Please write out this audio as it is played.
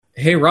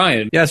Hey,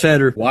 Ryan. Yes,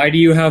 Andrew. Why do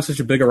you have such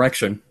a big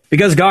erection?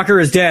 Because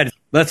Gawker is dead.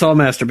 Let's all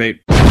masturbate.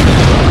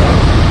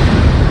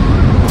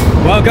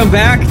 Welcome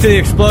back to the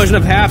Explosion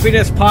of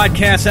Happiness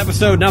podcast,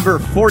 episode number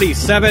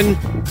 47.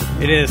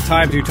 It is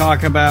time to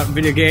talk about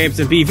video games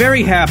and be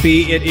very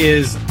happy. It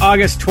is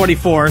August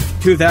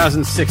 24th,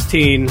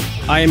 2016.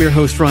 I am your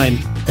host, Ryan.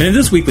 And in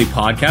this weekly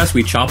podcast,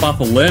 we chop off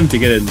a limb to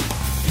get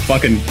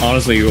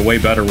honestly, a way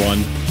better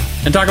one,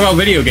 and talk about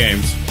video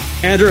games.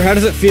 Andrew, how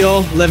does it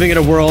feel living in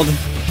a world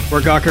where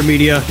Gawker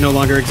Media no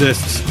longer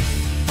exists?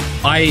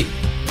 I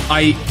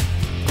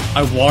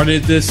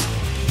wanted this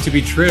to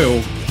be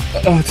true.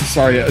 Oh,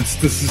 sorry.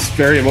 This is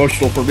very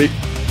emotional for me.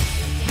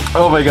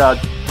 Oh my god.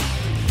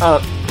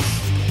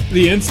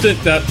 The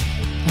instant that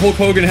Hulk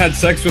Hogan had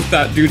sex with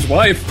that dude's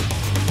wife,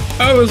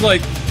 I was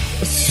like,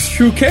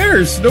 who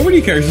cares?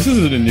 Nobody cares. This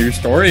isn't a news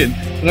story.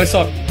 And I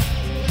saw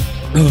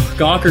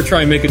Gawker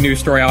try and make a news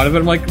story out of it.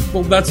 I'm like,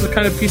 well, that's the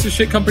kind of piece of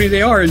shit company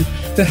they are. And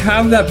to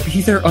have that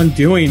be their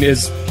undoing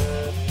is...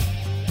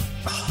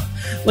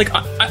 Like,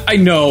 I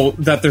know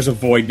that there's a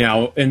void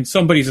now, and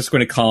somebody's just going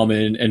to come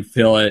in and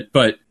fill it,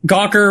 but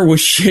Gawker was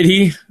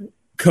shitty,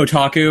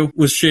 Kotaku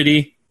was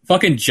shitty,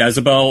 fucking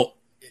Jezebel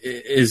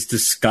is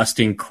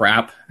disgusting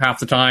crap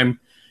half the time,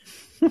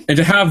 and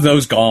to have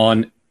those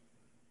gone,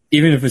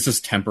 even if it's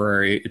just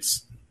temporary,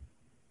 it's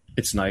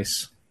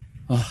nice.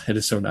 Oh, it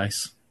is so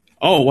nice.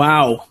 Oh,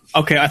 wow.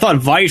 Okay, I thought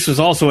Vice was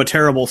also a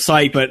terrible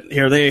site, but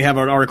here they have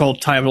an article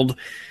titled,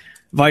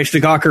 Vice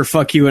to Gawker,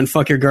 fuck you and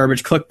fuck your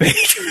garbage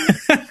clickbait.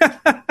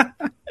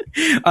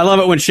 I love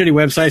it when shitty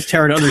websites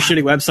tear into other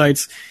shitty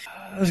websites.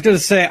 I was going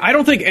to say, I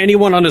don't think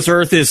anyone on this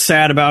earth is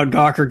sad about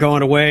Gawker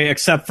going away,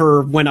 except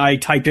for when I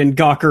typed in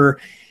Gawker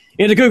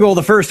into Google.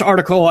 The first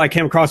article I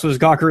came across was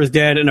Gawker is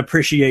dead, an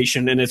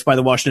appreciation, and it's by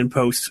the Washington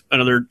Post,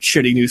 another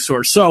shitty news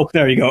source. So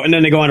there you go. And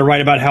then they go on to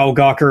write about how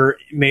Gawker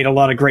made a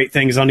lot of great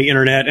things on the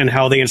internet and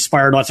how they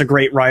inspired lots of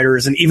great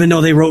writers. And even though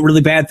they wrote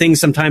really bad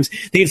things sometimes,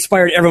 they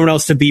inspired everyone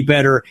else to be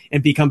better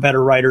and become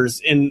better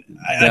writers. And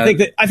I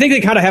think they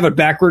kind of have it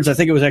backwards. I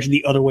think it was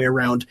actually the other way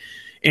around.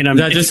 And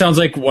that just sounds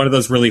like one of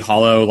those really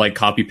hollow, like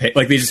copy paste.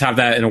 Like they just have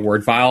that in a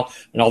Word file,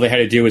 and all they had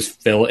to do is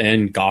fill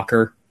in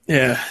Gawker.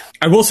 Yeah.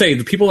 I will say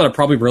the people that are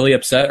probably really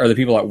upset are the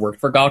people that worked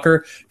for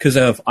Gawker, because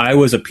if I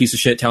was a piece of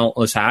shit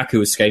talentless hack who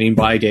was skating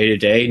by day to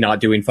day, not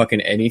doing fucking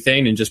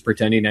anything and just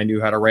pretending I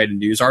knew how to write a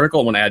news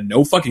article when I had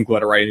no fucking clue how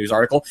to write a news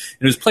article,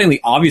 and it was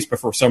plainly obvious, but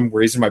for some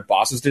reason my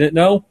bosses didn't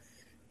know,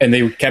 and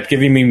they kept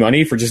giving me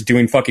money for just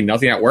doing fucking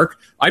nothing at work,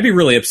 I'd be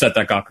really upset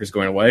that Gawker's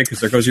going away,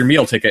 because there goes your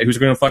meal ticket. Who's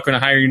going to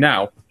hire you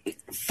now?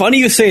 Funny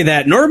you say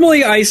that.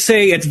 Normally I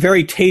say it's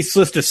very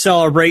tasteless to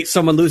celebrate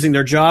someone losing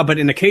their job, but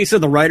in the case of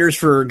the writers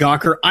for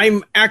Gawker,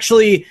 I'm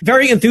actually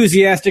very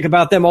enthusiastic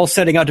about them all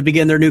setting out to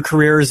begin their new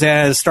careers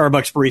as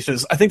Starbucks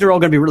baristas. I think they're all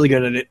going to be really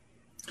good at it.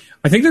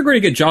 I think they're going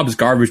to get jobs as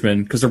garbage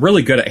men, because they're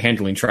really good at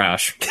handling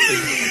trash.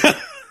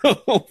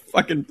 Oh,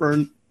 fucking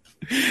burn.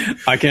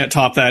 I can't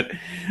top that.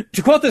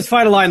 To quote this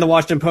final line in the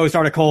Washington Post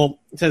article,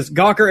 it says,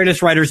 Gawker and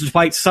its writers,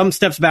 despite some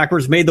steps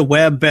backwards, made the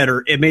web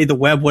better. It made the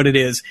web what it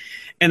is.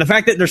 And the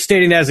fact that they're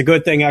stating that as a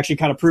good thing actually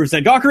kind of proves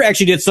that Gawker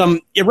actually did some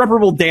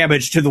irreparable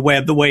damage to the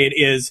web the way it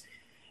is.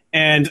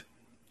 And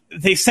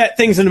they set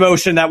things in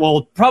motion that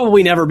will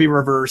probably never be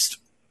reversed.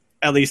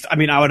 At least, I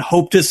mean, I would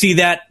hope to see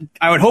that.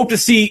 I would hope to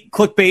see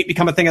clickbait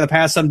become a thing of the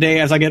past someday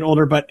as I get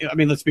older. But I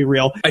mean, let's be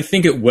real. I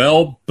think it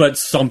will, but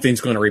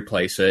something's going to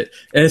replace it.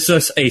 And it's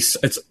just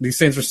these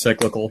things are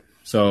cyclical.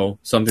 So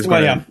some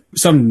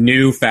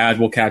new fad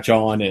will catch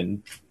on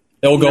and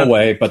it'll go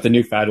away, but the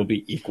new fad will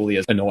be equally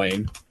as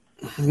annoying.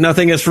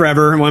 Nothing is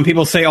forever. When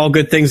people say all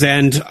good things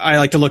end, I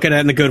like to look at it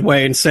in a good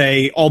way and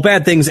say all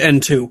bad things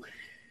end too.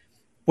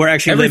 We're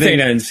actually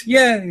everything ends.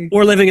 Yay!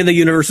 We're living in the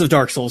universe of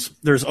Dark Souls.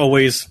 There's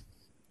always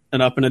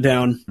an up and a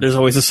down. There's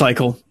always a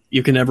cycle.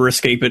 You can never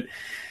escape it.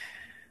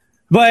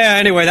 But yeah,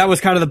 anyway, that was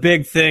kind of the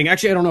big thing.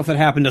 Actually, I don't know if it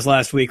happened this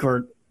last week,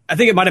 or I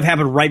think it might have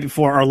happened right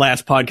before our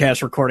last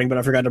podcast recording, but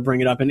I forgot to bring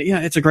it up. And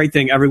yeah, it's a great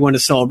thing. Everyone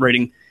is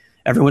celebrating.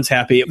 Everyone's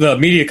happy. The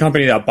media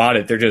company that bought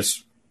it, they're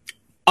just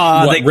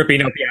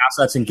ripping out the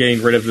assets and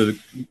getting rid of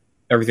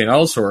everything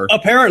else? Or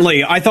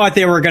apparently, I thought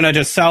they were going to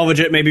just salvage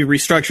it, maybe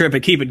restructure it,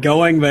 but keep it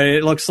going. But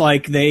it looks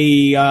like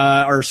they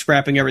are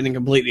scrapping everything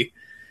completely.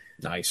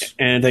 Nice.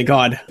 And thank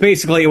God.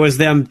 Basically, it was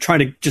them trying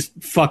to just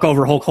fuck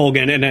over Hulk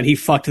Hogan, and then he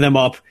fucked them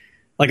up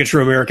like a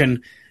true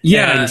American.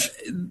 Yeah.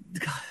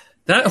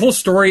 That whole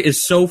story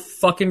is so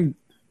fucking...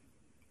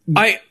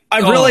 I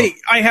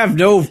have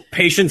no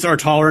patience or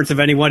tolerance of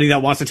anybody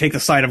that wants to take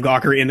the side of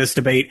Gawker in this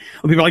debate.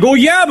 When people are like, oh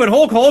yeah, but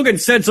Hulk Hogan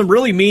said some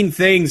really mean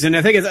things. And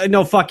I think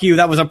no, fuck you.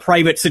 That was a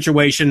private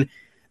situation.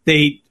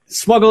 They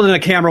smuggled in a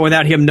camera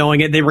without him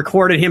knowing it. They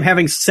recorded him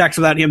having sex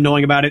without him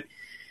knowing about it.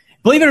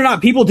 Believe it or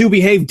not, people do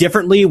behave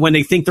differently when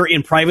they think they're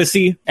in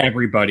privacy.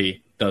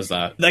 Everybody does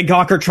that. Like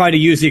Gawker tried to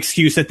use the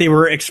excuse that they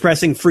were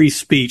expressing free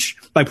speech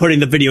by putting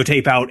the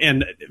videotape out,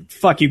 and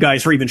fuck you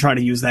guys for even trying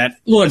to use that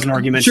as an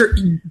argument. Sure,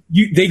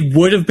 they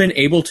would have been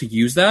able to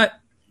use that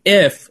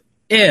if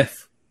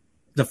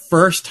The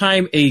first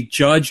time a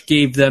judge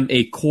gave them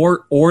a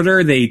court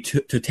order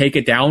to take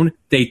it down,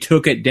 they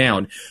took it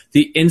down.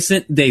 The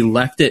instant they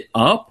left it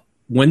up,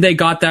 when they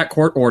got that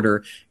court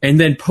order, and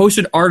then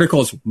posted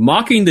articles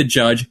mocking the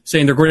judge,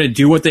 saying they're going to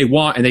do what they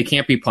want and they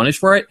can't be punished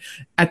for it,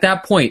 at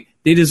that point,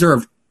 they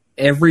deserved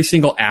every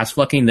single ass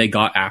fucking they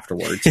got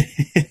afterwards.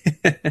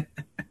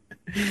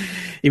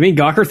 You mean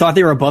Gawker thought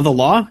they were above the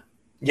law?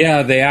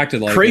 Yeah, they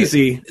acted like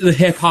crazy. It. The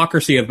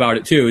hypocrisy about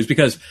it, too, is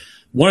because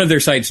one of their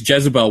sites,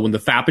 Jezebel, when the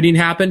fappening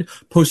happened,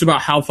 posted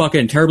about how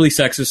fucking terribly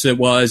sexist it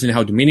was and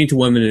how demeaning to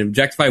women and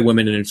objectify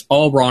women and it's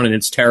all wrong and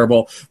it's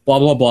terrible, blah,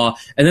 blah, blah.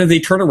 And then they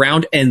turn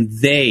around and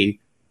they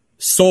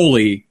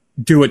solely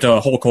do it to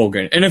Hulk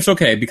Hogan. And it's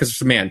okay because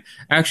it's a man.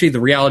 Actually, the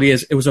reality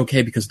is it was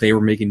okay because they were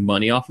making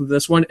money off of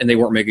this one and they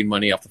weren't making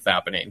money off the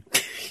fappening.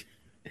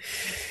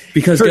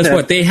 Because guess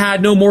what? They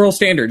had no moral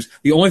standards.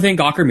 The only thing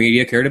Gawker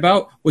Media cared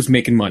about was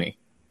making money.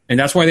 And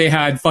that's why they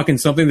had fucking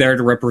something there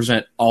to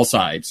represent all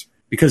sides.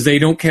 Because they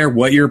don't care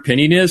what your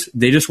opinion is.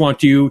 They just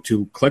want you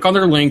to click on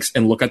their links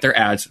and look at their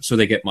ads so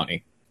they get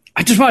money.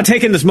 I just want to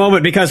take in this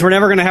moment because we're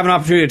never going to have an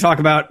opportunity to talk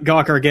about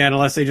Gawker again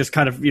unless they just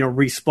kind of,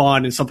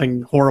 respawn in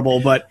something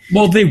horrible. But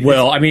well, they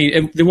will. I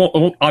mean, it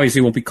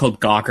won't be called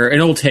Gawker, and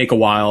it'll take a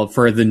while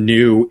for the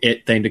new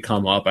it thing to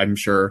come up, I'm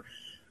sure.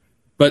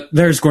 But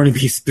there's going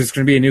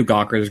to be a new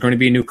Gawker. There's going to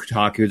be a new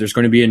Kotaku. There's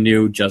going to be a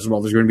new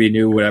Jezebel. There's going to be a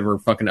new whatever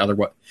fucking other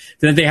what.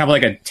 Then they have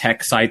like a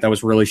tech site that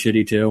was really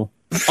shitty too.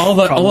 All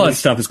that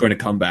stuff is going to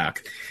come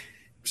back.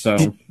 So,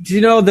 do you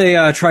know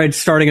they tried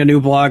starting a new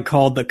blog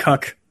called The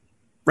Cuck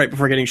right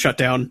before getting shut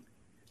down?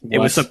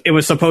 What? It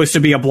was supposed to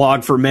be a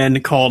blog for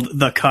men called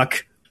The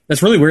Cuck.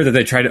 That's really weird that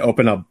they tried to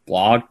open a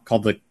blog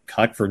called The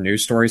Cuck for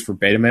news stories for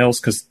beta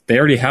males because they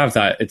already have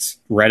that. It's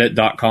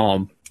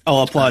reddit.com.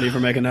 I'll applaud you for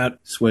making that.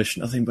 Swish,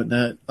 nothing but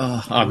net.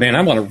 Oh man,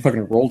 I'm on a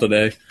fucking roll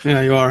today.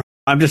 Yeah, you are.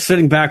 I'm just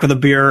sitting back with a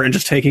beer and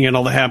just taking in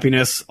all the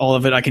happiness, all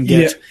of it I can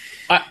get.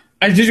 Yeah.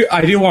 I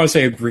do want to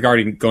say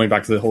regarding going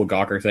back to the whole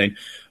Gawker thing,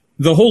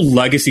 the whole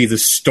legacy, the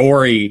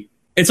story,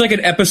 it's like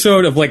an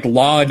episode of like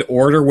Law and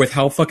Order with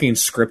how fucking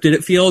scripted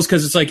it feels.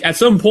 Because it's like at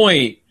some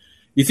point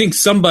you think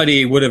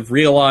somebody would have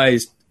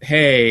realized,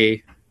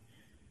 hey,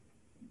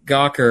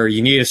 Gawker,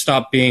 you need to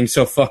stop being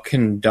so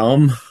fucking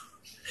dumb.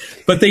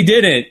 But they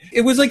didn't.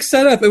 It was like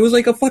set up. It was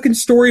like a fucking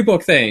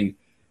storybook thing.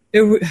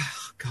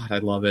 God, I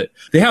love it.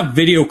 They have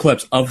video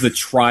clips of the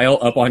trial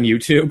up on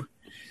YouTube.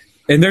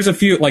 And there's a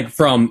few, like,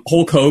 from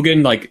Hulk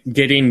Hogan, like,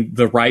 getting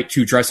the right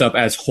to dress up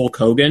as Hulk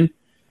Hogan.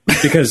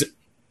 Because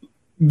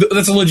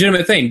that's a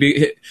legitimate thing.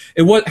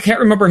 I can't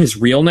remember his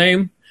real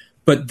name,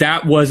 but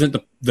that wasn't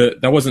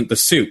that wasn't the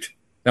suit.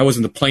 That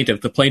wasn't the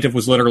plaintiff. The plaintiff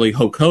was literally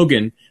Hulk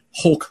Hogan,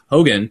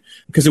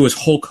 because it was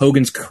Hulk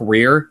Hogan's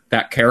career,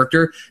 that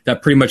character,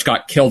 that pretty much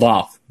got killed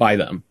off by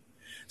them.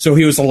 So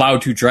he was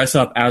allowed to dress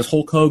up as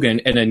Hulk Hogan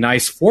in a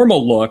nice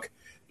formal look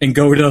and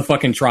go to the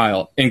fucking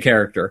trial in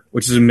character,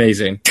 which is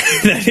amazing.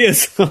 That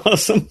is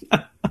awesome.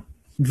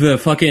 The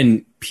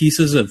fucking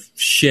pieces of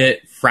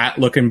shit,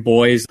 frat-looking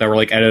boys that were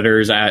like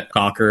editors at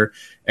Gawker,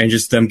 and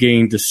just them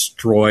getting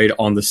destroyed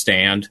on the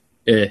stand.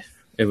 It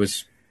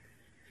was...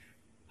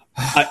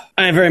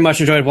 I very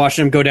much enjoyed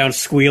watching them go down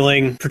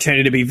squealing,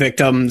 pretending to be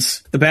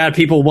victims. The bad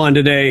people won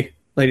today,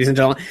 ladies and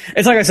gentlemen.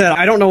 It's like I said,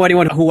 I don't know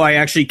anyone who I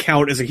actually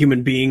count as a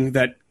human being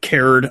that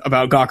cared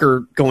about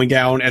Gawker going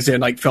down, as in,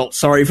 like, felt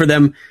sorry for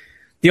them.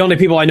 The only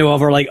people I know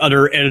of are like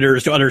other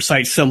editors to other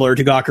sites similar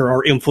to Gawker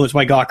or influenced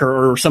by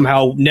Gawker or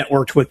somehow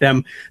networked with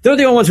them. They're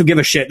the only ones who give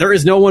a shit. There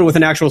is no one with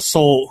an actual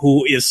soul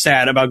who is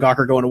sad about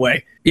Gawker going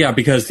away. Yeah,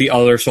 because the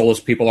other soulless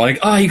people are like,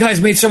 oh, you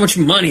guys made so much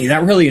money.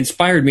 That really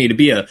inspired me to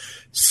be a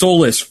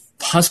soulless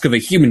husk of a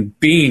human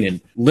being and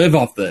live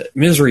off the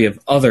misery of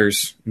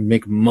others and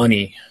make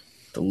money.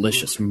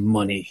 Delicious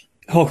money.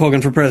 Hulk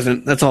Hogan for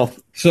president. That's all.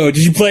 So,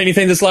 did you play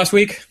anything this last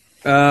week?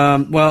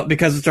 Well,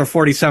 because it's our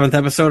 47th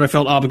episode, I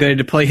felt obligated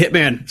to play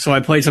Hitman, so I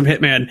played some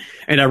Hitman,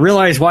 and I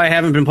realized why I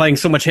haven't been playing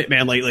so much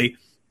Hitman lately.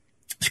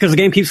 It's because the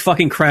game keeps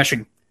fucking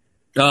crashing.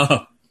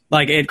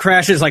 Like, it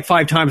crashes like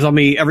 5 times on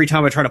me every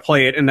time I try to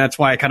play it, and that's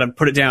why I kind of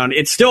put it down.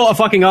 It's still a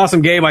fucking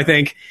awesome game, I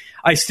think.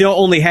 I still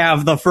only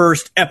have the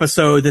first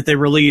episode that they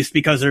released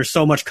because there's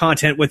so much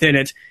content within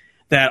it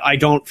that I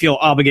don't feel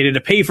obligated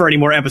to pay for any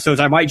more episodes.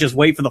 I might just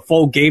wait for the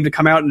full game to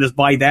come out and just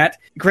buy that.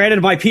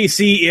 Granted, my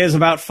PC is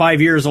about 5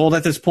 years old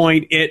at this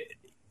point. It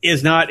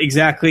is not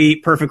exactly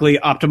perfectly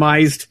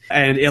optimized,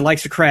 and it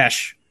likes to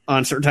crash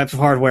on certain types of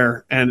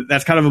hardware, and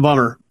that's kind of a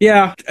bummer.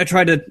 Yeah, I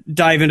tried to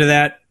dive into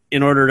that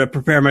in order to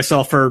prepare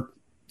myself for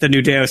the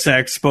new Deus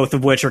Ex, both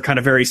of which are kind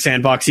of very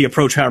sandboxy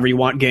approach however you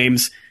want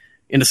games.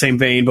 In the same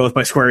vein, both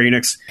by Square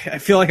Enix. I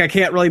feel like I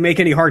can't really make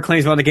any hard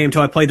claims about the game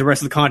until I play the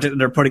rest of the content that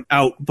they're putting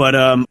out, but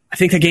I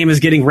think the game is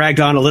getting ragged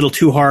on a little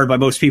too hard by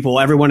most people.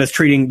 Everyone is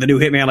treating the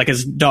new Hitman like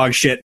it's dog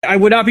shit. I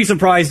would not be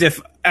surprised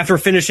if, after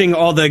finishing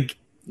all the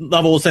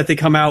levels that they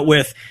come out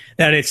with,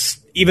 that it's,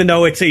 even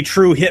though it's a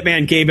true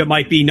Hitman game, it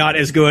might be not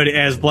as good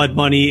as Blood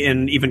Money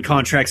and even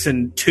Contracts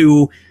and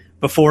 2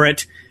 before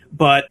it.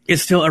 but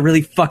it's still a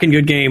really fucking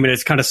good game, and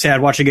it's kind of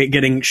sad watching it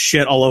getting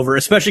shit all over,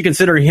 especially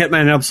considering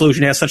Hitman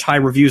Absolution has such high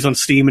reviews on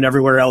Steam and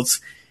everywhere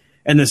else.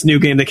 And this new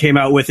game they came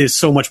out with is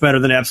so much better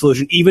than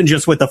Absolution. Even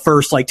just with the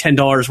first like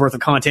 $10 worth of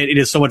content, it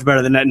is so much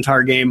better than that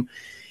entire game.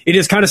 It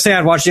is kind of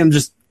sad watching them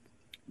just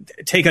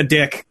take a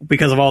dick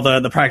because of all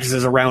the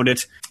practices around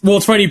it. Well,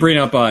 it's funny you bring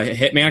up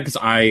Hitman because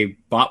I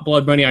bought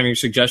Blood Money on your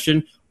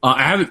suggestion.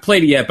 I haven't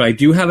played it yet, but I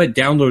do have it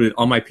downloaded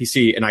on my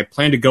PC, and I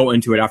plan to go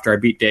into it after I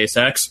beat Deus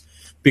Ex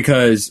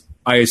because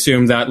I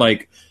assume that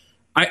like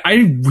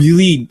I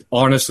really,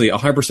 honestly,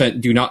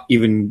 100% do not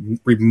even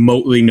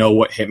remotely know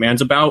what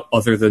Hitman's about,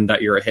 other than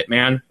that you're a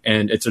hitman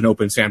and it's an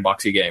open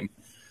sandboxy game.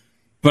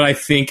 But I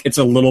think it's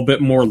a little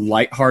bit more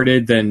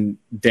lighthearted than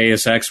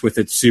Deus Ex with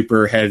its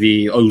super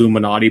heavy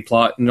Illuminati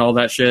plot and all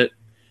that shit.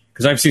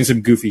 Because I've seen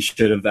some goofy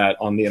shit of that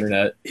on the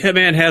internet.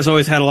 Hitman has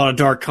always had a lot of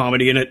dark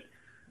comedy in it.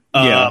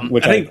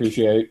 Which I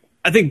appreciate.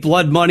 I think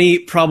Blood Money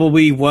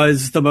probably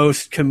was the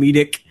most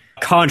comedic.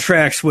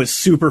 Contracts was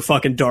super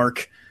fucking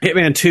dark.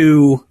 Hitman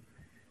 2...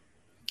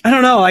 I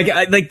don't know.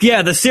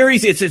 The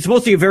series. It's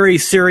mostly very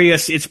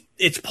serious.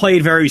 It's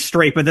played very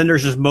straight, but then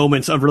there's just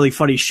moments of really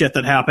funny shit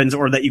that happens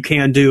or that you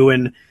can do,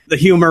 and the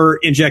humor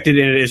injected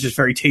in it is just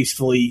very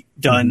tastefully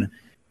done.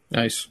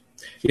 Nice.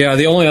 Yeah.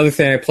 The only other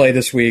thing I played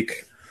this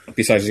week,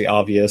 besides the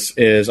obvious,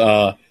 is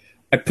I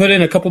put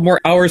in a couple more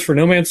hours for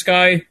No Man's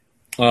Sky.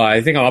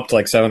 I think I'm up to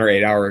like 7 or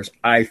 8 hours.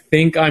 I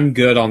think I'm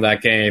good on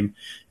that game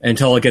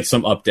until it gets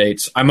some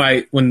updates. I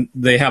might, when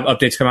they have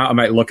updates come out, I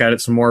might look at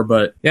it some more.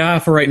 But yeah,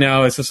 for right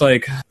now, it's just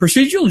like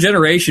procedural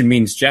generation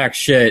means jack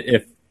shit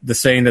if the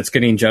saying that's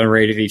getting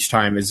generated each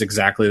time is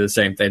exactly the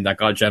same thing that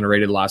got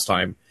generated last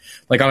time.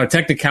 Like on a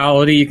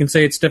technicality, you can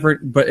say it's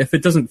different, but if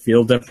it doesn't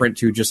feel different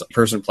to just a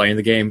person playing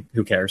the game,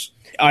 who cares?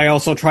 I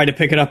also tried to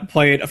pick it up and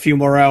play it a few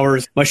more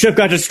hours. My ship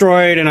got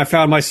destroyed, and I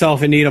found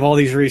myself in need of all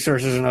these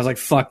resources, and I was like,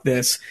 fuck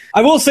this.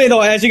 I will say,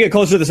 though, as you get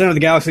closer to the center of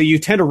the galaxy, you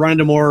tend to run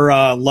into more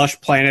lush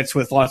planets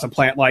with lots of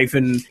plant life,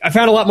 and I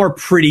found a lot more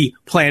pretty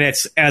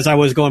planets as I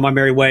was going my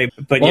merry way.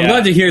 But I'm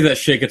glad to hear that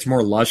shit gets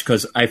more lush,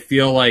 because I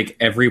feel like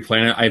every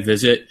planet I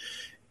visit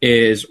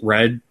is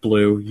red,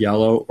 blue,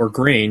 yellow, or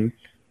green,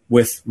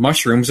 with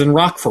mushrooms and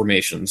rock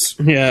formations.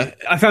 Yeah,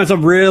 I found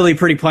some really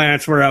pretty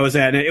planets where I was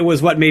at, and it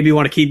was what made me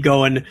want to keep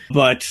going.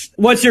 But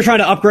once you're trying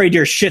to upgrade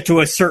your shit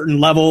to a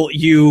certain level,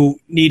 you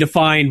need to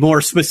find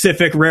more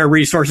specific rare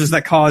resources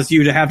that cause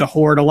you to have to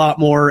hoard a lot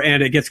more,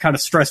 and it gets kind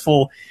of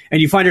stressful,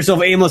 and you find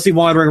yourself aimlessly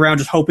wandering around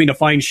just hoping to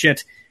find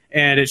shit,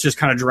 and it just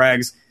kind of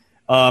drags.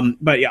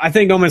 But yeah, I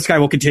think No Man's Sky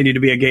will continue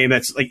to be a game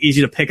that's like easy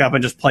to pick up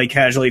and just play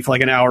casually for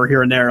like an hour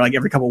here and there, like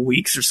every couple of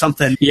weeks or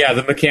something. Yeah,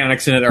 the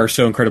mechanics in it are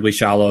so incredibly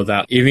shallow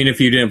that even if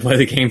you didn't play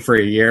the game for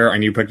a year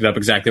and you picked it up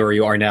exactly where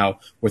you are now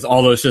with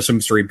all those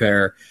systems to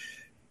repair,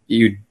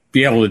 you'd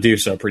be able to do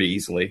so pretty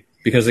easily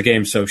because the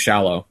game's so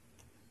shallow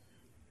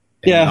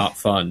and not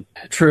fun.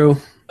 True.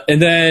 And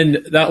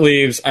then that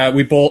leaves, I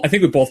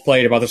think we both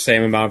played about the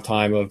same amount of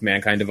time of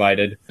Mankind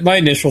Divided. My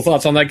initial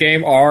thoughts on that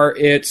game are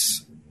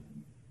it's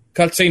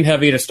cutscene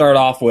heavy to start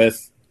off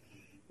with,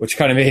 which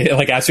kind of made it,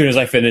 like, as soon as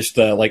I finished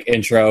the like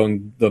intro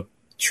and the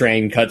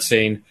train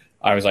cutscene,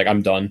 I was like,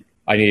 I'm done.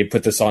 I need to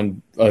put this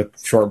on a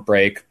short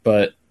break.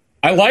 But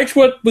I liked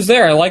what was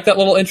there. I liked that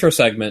little intro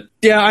segment.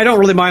 Yeah, I don't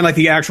really mind like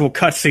the actual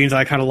cutscenes.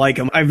 I kind of like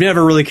them. I've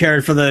never really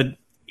cared for the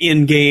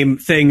in-game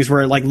things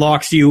where it like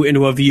locks you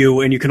into a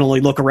view and you can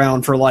only look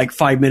around for like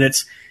 5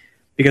 minutes.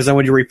 Because then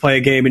when you replay a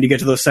game and you get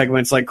to those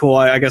segments, like, cool,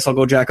 I guess I'll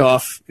go jack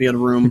off the other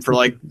room for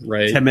like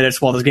 10 minutes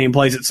while this game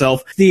plays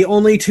itself. The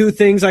only two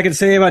things I can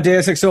say about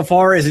Deus Ex so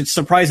far is it's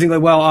surprisingly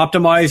well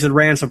optimized and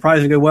ran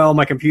surprisingly well on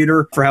my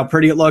computer for how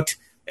pretty it looked.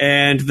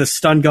 And the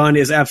stun gun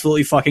is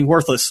absolutely fucking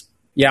worthless.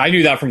 Yeah, I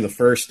knew that from the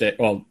first day.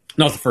 Well,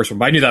 not the first one,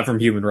 but I knew that from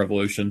Human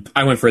Revolution.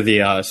 I went for the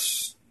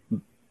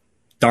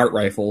dart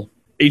rifle.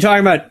 Are you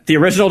talking about the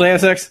original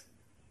Deus Ex?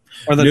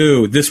 Or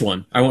no, this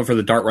one. I went for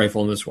the dart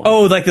rifle in this one.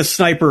 Oh, like the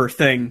sniper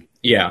thing.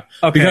 Yeah,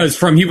 okay. Because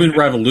from Human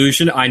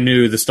Revolution, I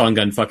knew the stun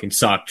gun fucking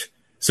sucked.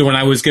 So when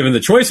I was given the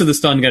choice of the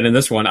stun gun in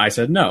this one, I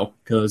said no,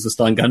 because the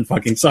stun gun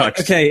fucking sucks.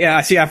 Okay,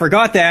 yeah, see, I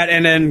forgot that,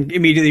 and then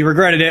immediately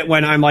regretted it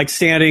when I'm, like,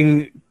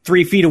 standing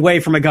 3 feet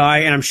away from a guy,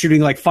 and I'm shooting,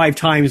 like, 5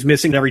 times,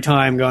 missing every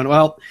time, going,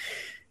 well,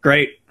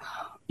 great.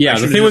 Yeah,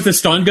 the thing with the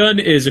stun gun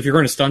is if you're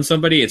going to stun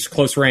somebody, it's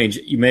close range.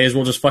 You may as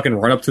well just fucking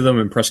run up to them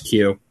and press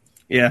Q.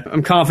 Yeah,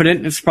 I'm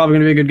confident. It's probably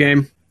going to be a good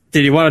game.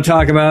 Did you want to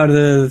talk about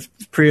the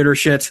pre-order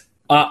shit?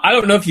 I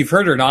don't know if you've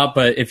heard or not,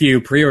 but if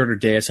you pre-order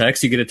Deus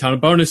Ex, you get a ton of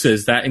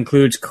bonuses. That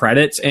includes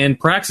credits and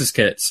Praxis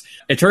kits.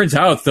 It turns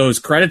out those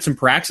credits and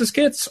Praxis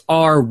kits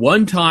are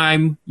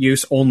one-time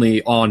use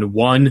only on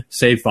one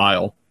save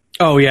file.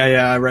 Oh,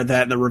 yeah, I read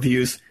that in the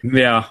reviews.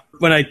 Yeah.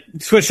 When I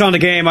switched on the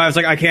game, I was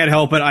like, I can't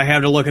help it. I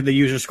have to look at the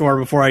user score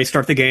before I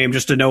start the game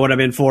just to know what I'm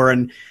in for,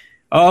 and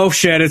oh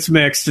shit, it's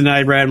mixed. And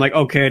I read, I'm like,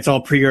 okay, it's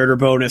all pre-order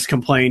bonus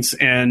complaints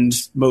and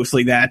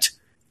mostly that.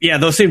 Yeah,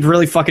 those seemed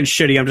really fucking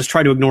shitty. I'm just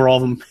trying to ignore all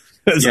of them.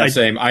 Yeah,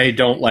 same. I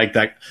don't like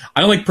that.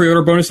 I don't like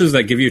pre-order bonuses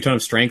that give you a ton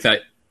of strength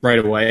right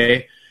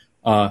away.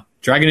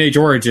 Dragon Age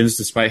Origins,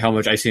 despite how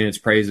much I sing its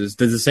praises,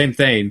 did the same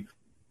thing,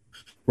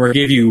 where it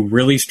gave you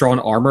really strong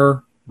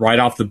armor right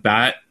off the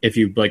bat if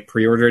you like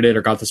pre-ordered it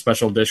or got the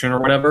special edition or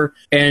whatever.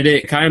 And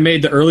it kind of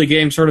made the early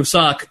game sort of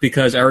suck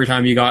because every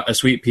time you got a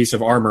sweet piece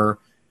of armor,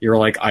 you're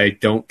like, I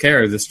don't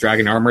care. This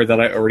dragon armor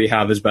that I already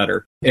have is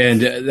better.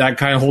 And that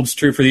kind of holds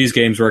true for these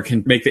games where it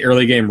can make the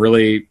early game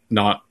really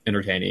not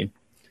entertaining.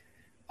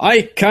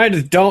 I kind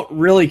of don't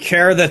really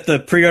care that the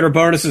pre-order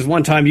bonus is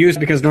one-time use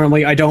because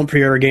normally I don't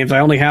pre-order games. I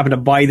only happen to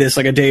buy this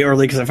like a day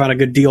early because I found a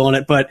good deal on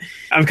it. But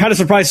I'm kind of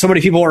surprised so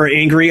many people are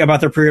angry about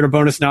their pre-order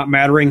bonus not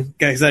mattering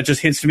because that just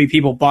hints to me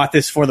people bought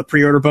this for the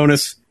pre-order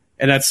bonus.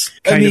 And that's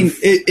kind of...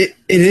 it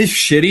is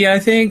shitty, I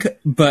think.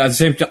 But at the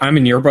same time, I'm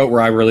in your boat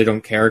where I really don't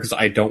care because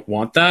I don't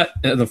want that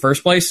in the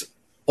first place.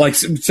 Like,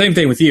 same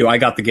thing with you. I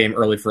got the game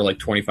early for like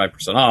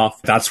 25%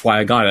 off. That's why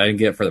I got it. I didn't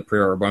get it for the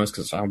pre-order bonus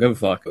because I don't give a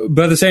fuck.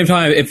 But at the same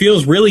time, it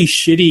feels really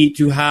shitty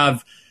to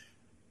have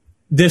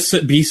this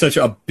be such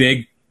a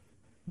big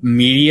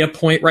media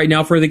point right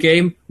now for the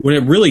game when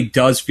it really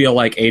does feel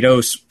like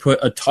Eidos put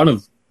a ton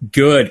of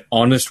good,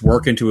 honest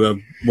work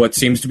into what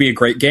seems to be a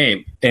great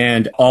game.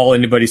 And all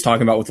anybody's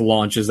talking about with the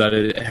launch is that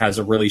it has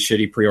a really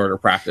shitty pre-order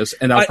practice.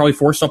 And that was probably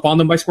forced upon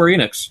them by Square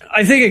Enix.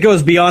 I think it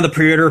goes beyond the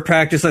pre-order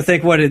practice. I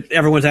think what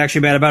everyone's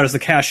actually mad about is the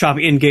cash shop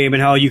in-game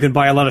and how you can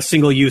buy a lot of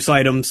single-use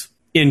items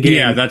in-game.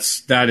 Yeah,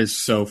 that is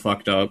so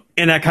fucked up.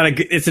 And that kind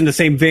of, it's in the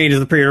same vein as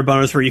the pre-order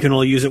bonus where you can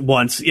only use it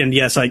once. And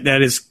yes,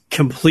 that is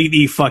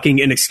completely fucking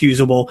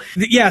inexcusable.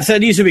 Yes,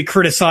 that needs to be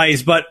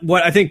criticized, but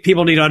what I think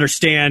people need to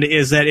understand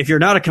is that if you're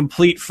not a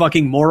complete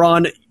fucking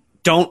moron,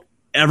 don't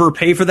ever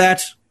pay for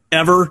that.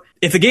 Ever.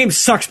 If the game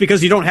sucks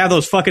because you don't have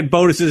those fucking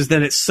bonuses,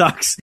 then it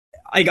sucks.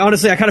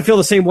 Honestly, I kind of feel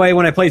the same way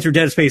when I played through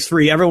Dead Space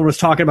 3. Everyone was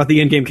talking about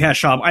the in-game cash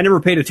shop. I never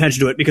paid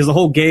attention to it because the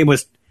whole game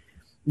was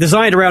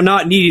designed around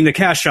not needing the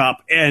cash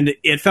shop, and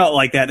it felt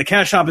like that. The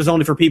cash shop is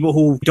only for people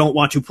who don't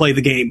want to play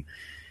the game.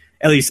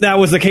 At least that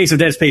was the case of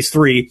Dead Space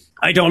 3.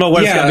 I don't know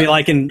what it's going to be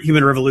like in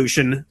Human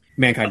Revolution.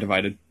 Mankind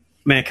Divided.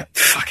 Mankind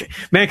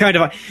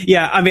Divided.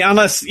 Yeah, I mean,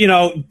 unless,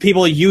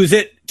 people use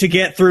it to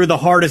get through the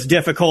hardest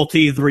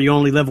difficulty where you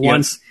only live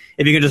once.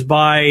 If you can just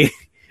buy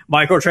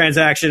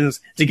microtransactions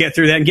to get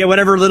through that and get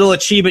whatever little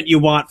achievement you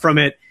want from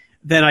it,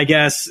 then I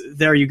guess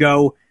there you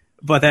go.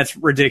 But that's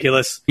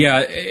ridiculous. Yeah,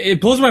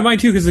 it blows my mind,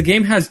 too, because the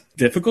game has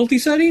difficulty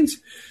settings.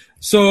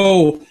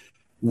 So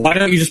why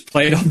don't you just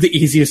play it on the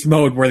easiest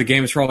mode where the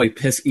game is probably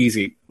piss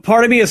easy?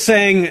 Part of me is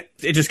saying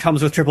it just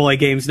comes with AAA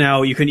games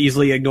now. You can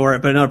easily ignore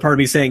it. But another part of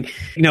me is saying,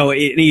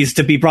 it needs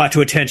to be brought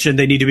to attention.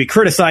 They need to be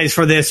criticized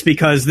for this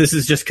because this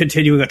is just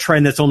continuing a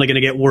trend that's only going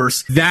to get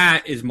worse.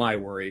 That is my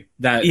worry.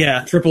 That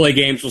AAA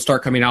games will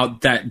start coming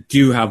out that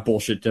do have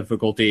bullshit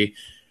difficulty,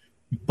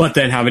 but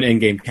then have an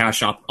in-game cash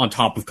shop on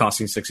top of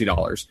costing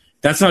 $60.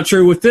 That's not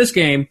true with this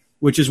game,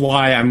 which is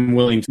why I'm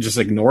willing to just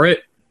ignore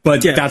it.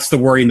 But that's the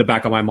worry in the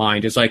back of my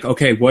mind. It's like,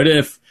 okay, what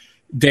if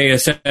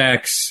Deus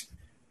Ex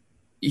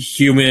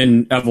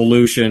Human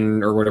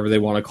Evolution, or whatever they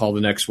want to call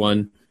the next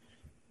one,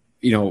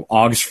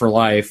 Augs for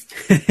Life.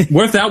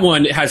 What if that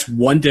one has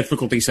one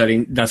difficulty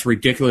setting that's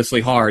ridiculously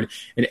hard,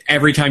 and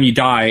every time you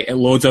die, it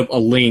loads up a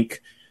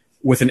link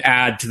with an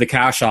ad to the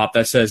cash shop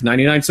that says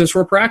 99 cents for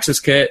a Praxis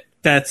kit?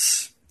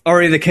 That's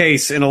already the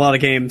case in a lot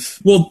of games.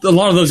 Well, a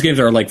lot of those games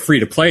are like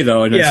free to play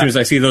though, and as soon as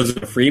I see those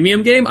in a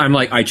freemium game, I'm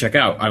like, I check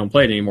out. I don't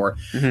play it anymore.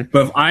 Mm-hmm.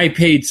 But if I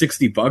paid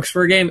 $60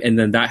 for a game and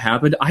then that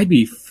happened, I'd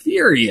be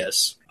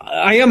furious.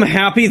 I am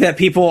happy that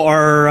people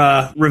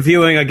are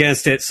reviewing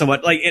against it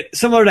somewhat.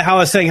 Similar to how I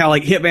was saying how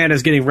Hitman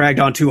is getting ragged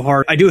on too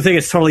hard. I do think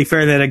it's totally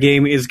fair that a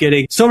game is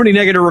getting so many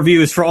negative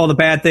reviews for all the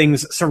bad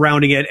things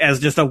surrounding it as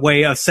just a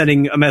way of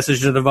sending a message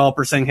to the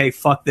developer saying, hey,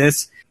 fuck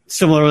this.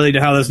 Similarly to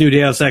how this new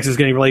Deus Ex is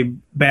getting really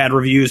bad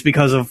reviews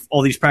because of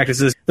all these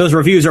practices. Those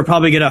reviews are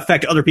probably going to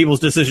affect other people's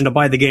decision to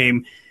buy the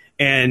game.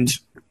 And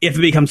if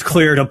it becomes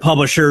clear to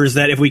publishers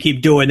that if we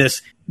keep doing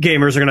this,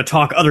 gamers are going to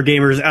talk other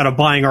gamers out of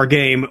buying our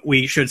game,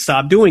 we should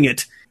stop doing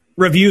it.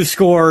 Review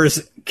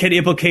scores can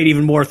implicate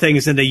even more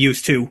things than they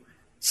used to,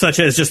 such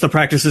as just the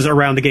practices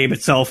around the game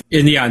itself.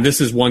 And this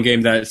is one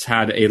game that's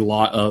had a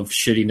lot of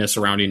shittiness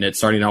surrounding it,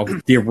 starting out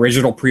with the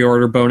original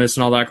pre-order bonus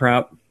and all that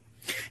crap.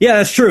 Yeah,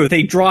 that's true.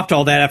 They dropped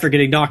all that after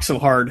getting knocked so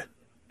hard,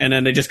 and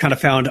then they just kind of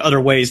found other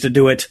ways to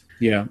do it.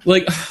 Yeah.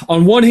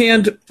 On one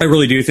hand, I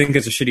really do think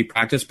it's a shitty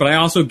practice, but I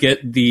also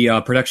get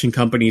the production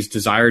company's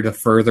desire to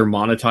further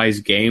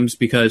monetize games,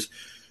 because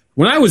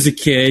when I was a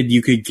kid,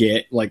 you could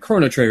get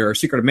Chrono Trigger or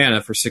Secret of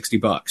Mana for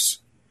 $60.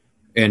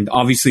 And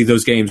obviously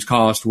those games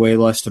cost way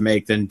less to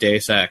make than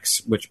Deus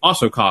Ex, which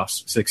also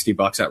costs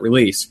 $60 at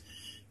release.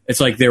 It's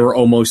like they were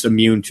almost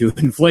immune to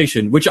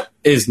inflation, which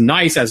is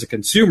nice as a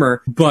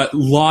consumer, but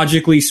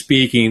logically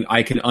speaking,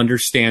 I can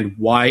understand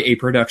why a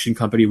production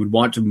company would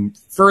want to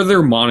further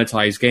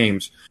monetize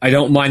games. I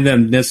don't mind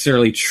them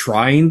necessarily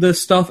trying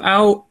this stuff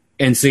out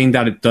and seeing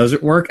that it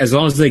doesn't work, as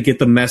long as they get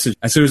the message,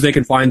 as soon as they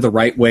can find the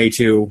right way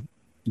to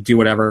do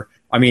whatever.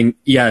 I mean,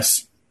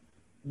 yes,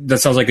 that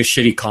sounds like a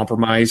shitty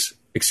compromise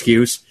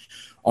excuse.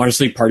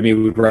 Honestly, part of me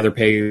would rather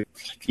pay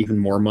even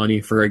more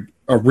money for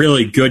a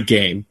really good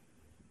game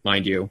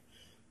mind you.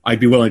 I'd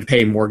be willing to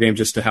pay more games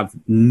just to have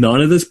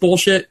none of this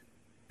bullshit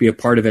be a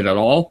part of it at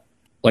all.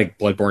 Like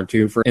Bloodborne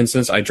 2, for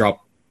instance. I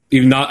dropped,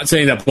 even not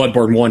saying that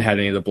Bloodborne 1 had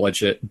any of the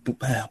bullshit.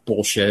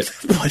 Bullshit.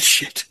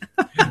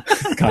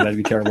 God, that'd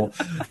be terrible.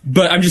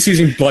 But I'm just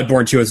using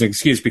Bloodborne 2 as an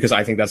excuse because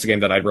I think that's a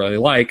game that I'd really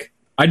like.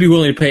 I'd be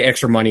willing to pay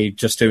extra money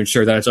just to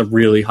ensure that it's a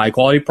really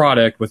high-quality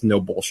product with no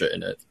bullshit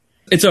in it.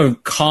 It's a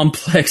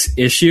complex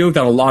issue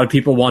that a lot of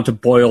people want to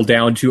boil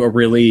down to a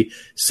really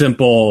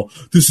simple,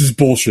 this is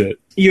bullshit.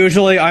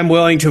 Usually I'm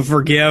willing to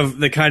forgive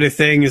the kind of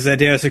things that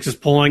Deus Ex is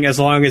pulling as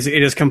long as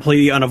it is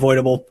completely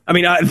unavoidable. I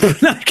mean,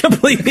 not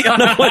completely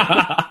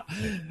unavoidable.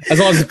 As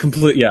long as it's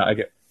complete, yeah, I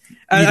get.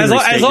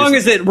 As long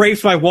as it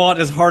rapes my wallet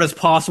as hard as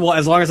possible,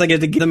 as long as I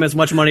get to give them as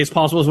much money as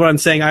possible is what I'm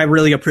saying, I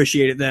really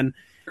appreciate it then.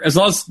 As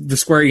long as the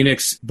Square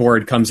Enix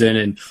board comes in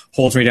and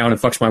holds me down and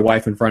fucks my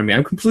wife in front of me,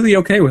 I'm completely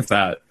okay with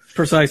that.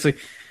 Precisely.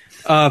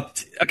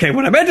 Okay,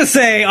 what I meant to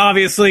say,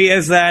 obviously,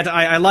 is that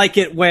I like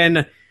it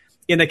when,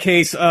 in the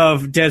case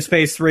of Dead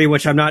Space 3,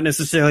 which I'm not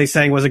necessarily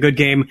saying was a good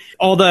game,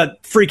 all the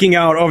freaking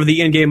out over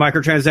the in-game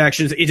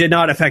microtransactions, it did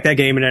not affect that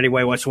game in any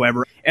way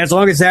whatsoever. As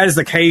long as that is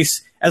the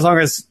case, as long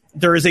as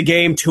there is a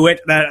game to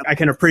it that I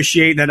can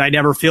appreciate, that I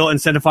never feel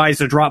incentivized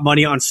to drop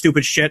money on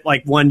stupid shit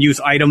like one-use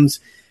items,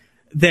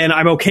 then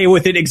I'm okay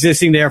with it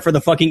existing there for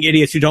the fucking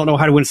idiots who don't know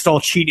how to install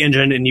Cheat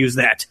Engine and use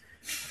that.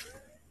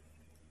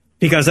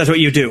 Because that's what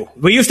you do.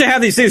 We used to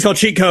have these things called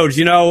cheat codes,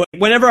 you know.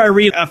 Whenever I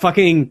read a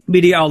fucking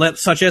media outlet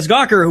such as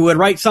Gawker who would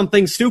write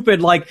something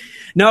stupid like,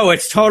 no,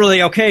 it's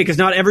totally okay because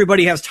not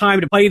everybody has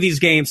time to play these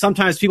games.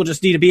 Sometimes people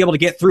just need to be able to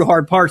get through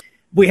hard parts.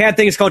 We had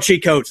things called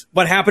cheat codes.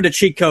 What happened to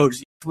cheat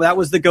codes? That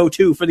was the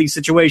go-to for these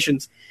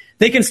situations.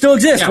 They can still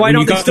exist. Why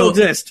don't they still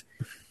exist?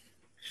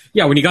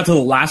 Yeah, when you got to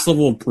the last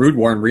level of Brood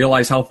War and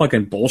realized how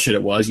fucking bullshit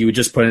it was, you would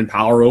just put in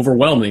power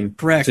overwhelming.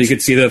 Correct. So you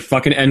could see the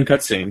fucking end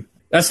cutscene.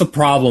 That's the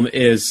problem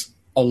is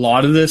a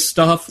lot of this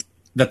stuff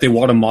that they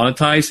want to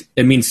monetize,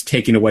 it means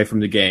taking away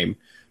from the game.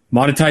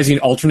 Monetizing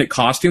alternate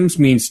costumes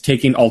means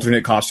taking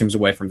alternate costumes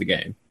away from the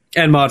game.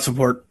 And mod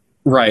support.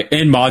 Right,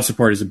 and mod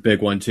support is a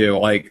big one too.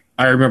 Like,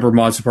 I remember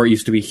mod support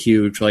used to be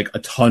huge. Like, a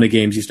ton of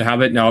games used to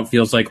have it. Now it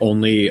feels like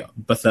only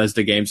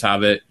Bethesda games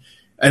have it.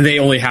 And they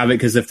only have it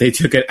because if they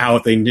took it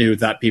out, they knew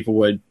that people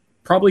would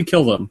probably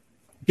kill them.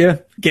 Yeah.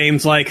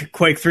 Games like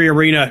Quake 3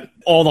 Arena,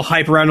 all the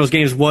hype around those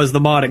games was the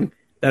modding.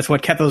 That's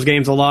what kept those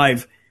games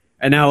alive.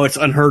 And now it's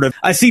unheard of.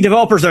 I see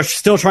developers are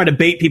still trying to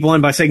bait people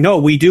in by saying, no,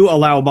 we do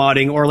allow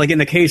modding. Or like in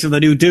the case of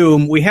the new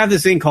Doom, we have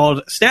this thing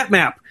called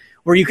SnapMap,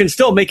 where you can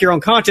still make your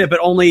own content,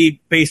 but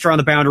only based around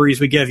the boundaries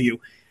we give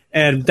you.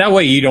 And that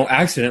way you don't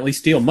accidentally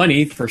steal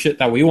money for shit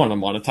that we want to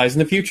monetize in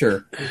the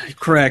future.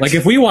 Correct. Like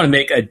if we want to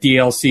make a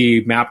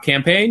DLC map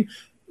campaign,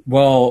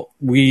 well,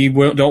 we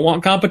don't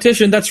want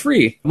competition. That's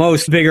free.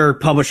 Most bigger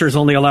publishers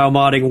only allow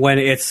modding when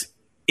it's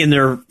in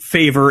their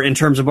favor in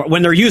terms of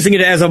when they're using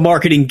it as a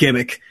marketing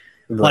gimmick.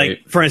 Right.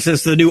 Like, for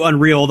instance, the new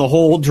Unreal, the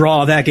whole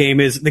draw of that game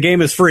is the game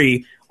is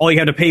free. All you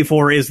have to pay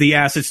for is the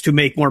assets to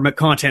make more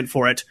content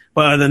for it.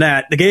 But other than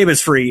that, the game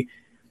is free.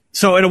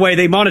 So in a way,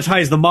 they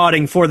monetize the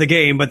modding for the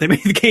game, but they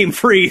made the game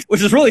free,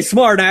 which is really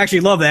smart. And I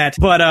actually love that.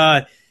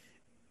 But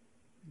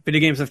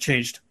video games have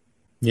changed.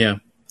 Yeah.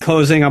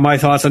 Closing on my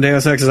thoughts on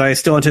Deus Ex is I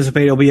still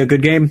anticipate it'll be a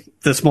good game.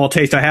 The small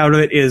taste I have of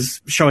it is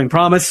showing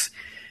promise.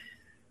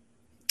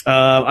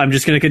 I'm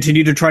just going to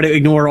continue to try to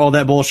ignore all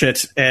that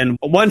bullshit. And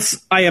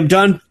once I am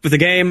done with the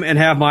game and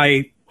have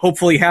my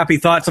hopefully happy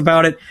thoughts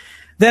about it,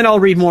 then I'll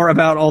read more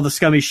about all the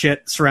scummy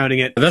shit surrounding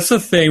it. That's the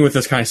thing with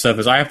this kind of stuff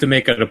is I have to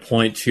make it a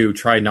point to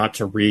try not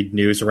to read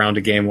news around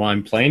a game while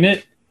I'm playing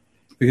it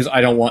because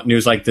I don't want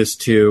news like this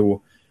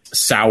to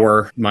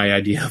sour my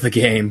idea of a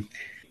game.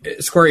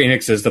 Square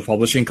Enix is the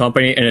publishing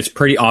company, and it's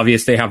pretty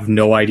obvious they have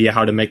no idea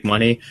how to make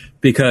money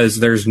because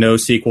there's no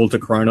sequel to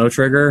Chrono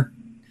Trigger.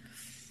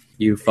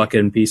 You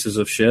fucking pieces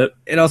of shit.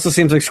 It also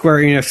seems like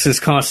Square Enix is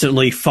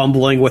constantly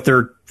fumbling with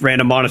their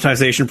random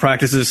monetization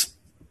practices.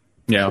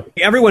 Yeah.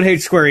 Everyone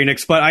hates Square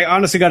Enix, but I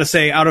honestly got to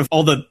say, out of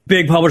all the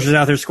big publishers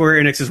out there,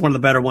 Square Enix is one of the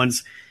better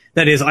ones.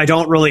 That is, I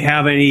don't really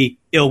have any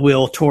ill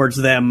will towards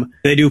them.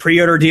 They do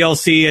pre-order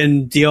DLC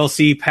and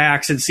DLC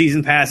packs and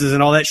season passes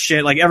and all that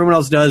shit like everyone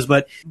else does,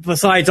 but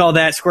besides all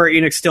that, Square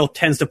Enix still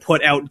tends to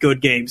put out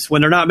good games.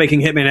 When they're not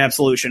making Hitman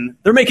Absolution,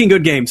 they're making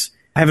good games.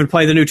 I haven't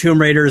played the new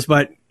Tomb Raiders,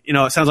 but you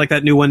know, it sounds like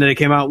that new one that it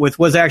came out with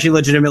was actually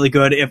legitimately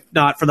good, if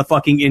not for the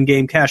fucking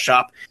in-game cash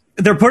shop.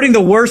 They're putting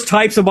the worst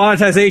types of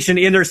monetization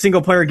in their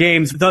single-player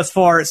games. Thus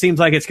far, it seems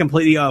like it's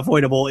completely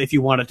avoidable if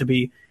you want it to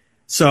be.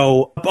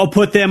 So I'll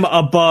put them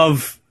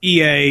above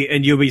EA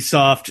and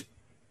Ubisoft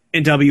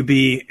and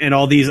WB and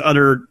all these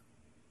other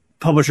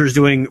publishers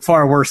doing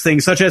far worse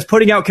things, such as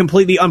putting out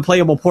completely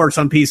unplayable ports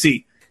on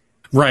PC.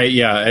 Right,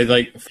 yeah.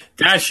 Like,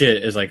 that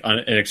shit is, like,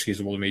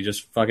 inexcusable to me.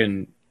 Just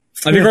fucking...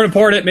 If you're going to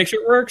port it, make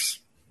sure it works.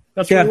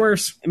 That's really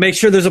worse. Make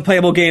sure there's a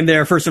playable game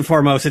there, first and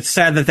foremost. It's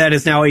sad that that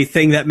is now a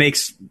thing that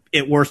makes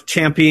it worth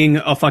championing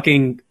a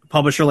fucking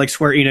publisher like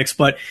Square Enix,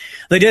 but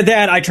they did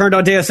that. I turned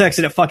on Deus Ex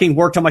and it fucking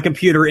worked on my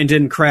computer and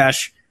didn't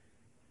crash.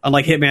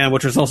 Unlike Hitman,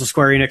 which was also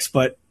Square Enix,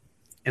 but,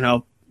 you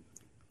know,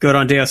 good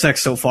on Deus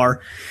Ex so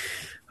far.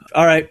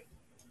 All right.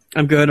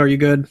 I'm good. Are you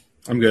good?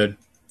 I'm good.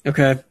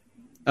 Okay.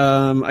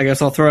 I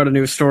guess I'll throw out a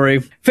news story.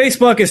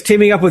 Facebook is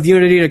teaming up with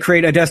Unity to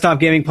create a desktop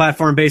gaming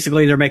platform.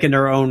 Basically, they're making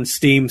their own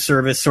Steam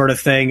service sort of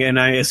thing, and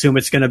I assume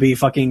it's going to be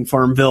fucking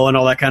Farmville and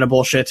all that kind of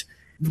bullshit.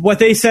 What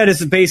they said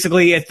is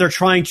basically if they're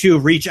trying to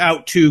reach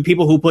out to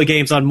people who play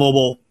games on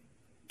mobile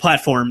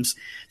platforms.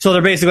 So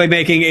they're basically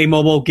making a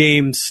mobile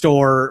game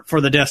store for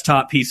the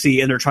desktop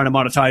PC, and they're trying to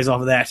monetize off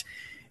of that.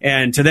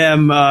 And to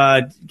them,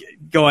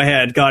 go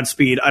ahead,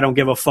 Godspeed. I don't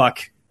give a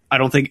fuck. I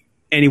don't think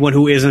anyone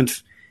who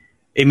isn't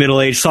a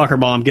middle-aged soccer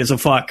mom gives a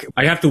fuck.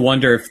 I have to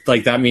wonder if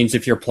that means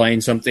if you're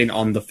playing something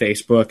on the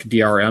Facebook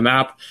DRM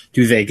app,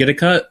 do they get a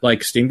cut?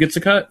 Like Steam gets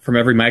a cut from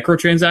every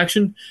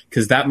microtransaction?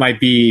 Because that might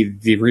be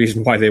the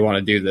reason why they want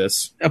to do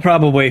this.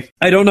 Probably.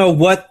 I don't know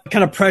what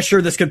kind of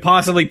pressure this could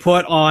possibly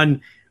put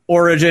on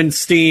Origin,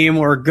 Steam,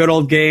 or Good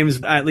Old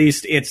Games. At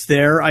least it's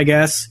there, I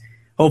guess.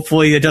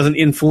 Hopefully it doesn't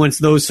influence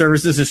those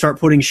services to start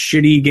putting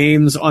shitty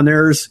games on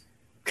theirs.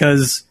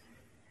 Because,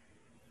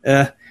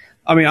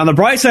 on the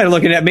bright side of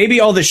looking at it,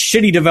 maybe all the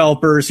shitty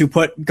developers who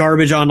put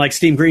garbage on like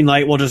Steam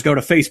Greenlight will just go to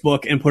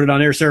Facebook and put it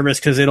on their service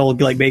because it'll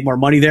make more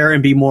money there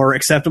and be more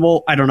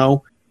acceptable. I don't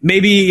know.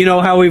 Maybe,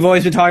 how we've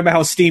always been talking about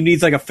how Steam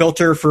needs like a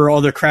filter for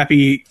all the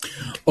crappy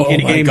indie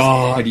games. Oh my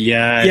god,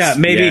 yes. Yeah,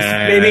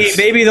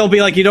 maybe they'll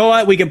be like, you know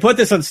what, we can put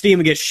this on Steam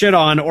and get shit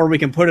on, or we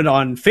can put it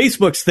on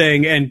Facebook's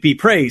thing and be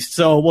praised.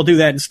 So we'll do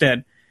that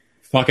instead.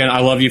 Fucking,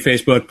 I love you,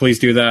 Facebook. Please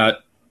do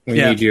that. We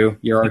need you.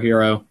 You're our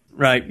hero.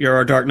 Right, you're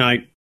our Dark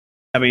Knight.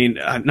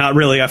 Not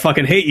really. I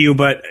fucking hate you,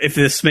 but if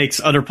this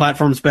makes other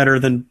platforms better,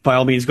 then by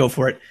all means, go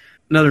for it.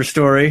 Another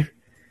story.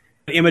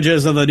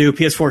 Images of the new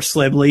PS4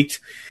 Slim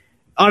leaked.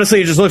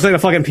 Honestly, it just looks like a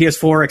fucking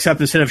PS4,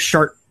 except instead of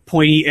sharp,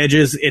 pointy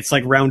edges, it's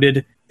like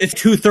rounded. It's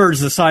 2/3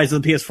 the size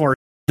of the PS4.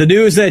 The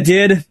news that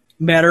did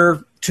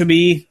matter to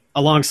me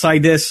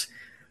alongside this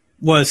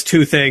was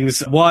two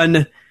things.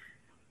 One,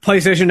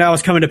 PlayStation Now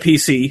is coming to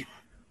PC.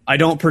 I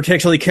don't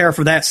particularly care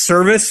for that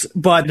service,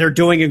 but they're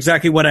doing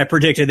exactly what I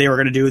predicted they were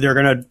going to do. They're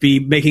going to be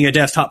making a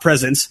desktop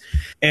presence.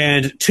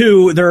 And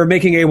two, they're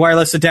making a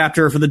wireless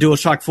adapter for the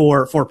DualShock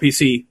 4 for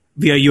PC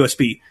via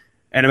USB.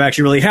 And I'm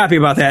actually really happy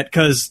about that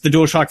because the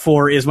DualShock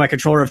 4 is my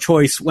controller of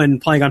choice when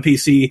playing on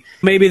PC.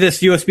 Maybe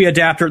this USB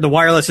adapter, the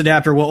wireless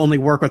adapter, will only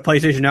work with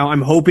PlayStation Now.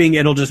 I'm hoping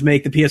it'll just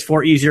make the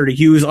PS4 easier to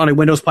use on a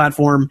Windows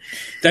platform.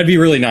 That'd be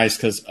really nice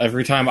because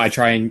every time I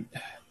try and...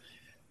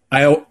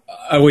 I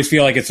always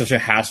feel like it's such a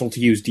hassle to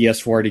use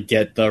DS4 to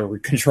get the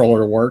controller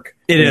to work.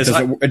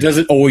 It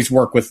doesn't always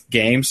work with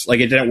games.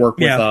 Like, it didn't work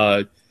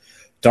with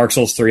Dark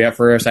Souls 3 at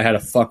first. I had to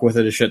fuck with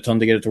it a shit ton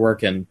to get it to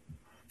work, and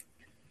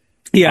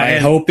I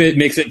hope it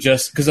makes it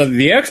just... Because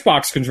the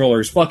Xbox controller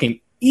is fucking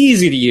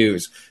easy to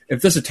use.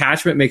 If this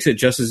attachment makes it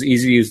just as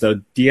easy to use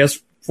the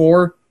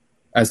DS4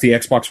 as the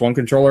Xbox One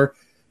controller...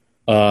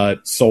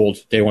 sold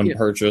day one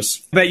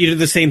purchase. I bet you did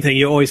the same thing.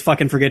 You always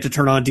fucking forget to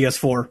turn on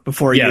DS4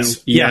 before you...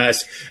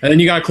 Yes. And then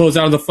you gotta close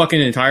out of the fucking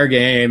entire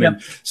game,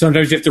 and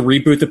sometimes you have to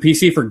reboot the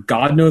PC for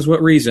God knows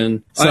what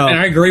reason. And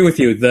I agree with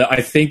you.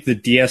 I think the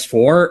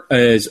DS4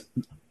 is...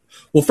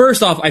 Well,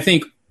 first off, I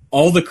think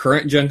all the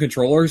current gen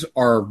controllers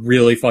are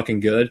really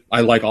fucking good.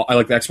 I like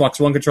the Xbox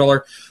One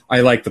controller.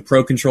 I like the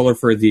Pro controller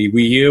for the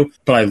Wii U,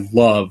 but I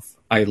love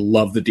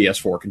the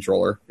DS4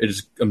 controller. It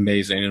is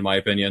amazing in my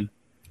opinion.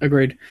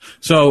 Agreed.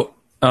 So,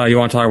 you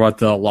want to talk about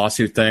the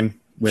lawsuit thing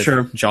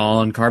with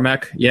John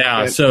Carmack?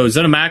 Yeah, so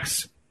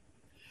ZeniMax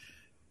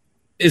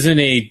is in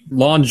a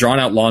long,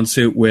 drawn-out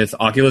lawsuit with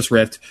Oculus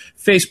Rift,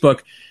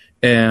 Facebook,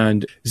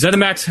 and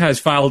ZeniMax has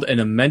filed an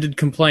amended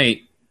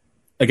complaint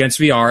against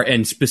VR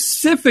and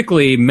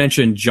specifically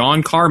mentioned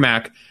John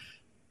Carmack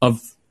of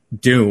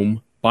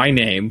Doom by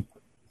name.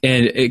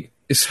 And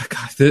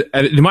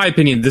in my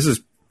opinion, this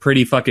is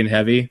pretty fucking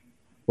heavy,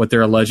 what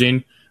they're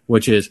alleging,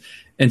 which is...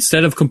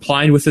 Instead of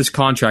complying with his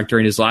contract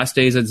during his last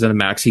days at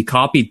ZeniMax, he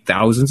copied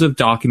thousands of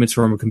documents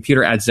from a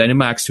computer at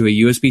ZeniMax to a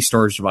USB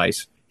storage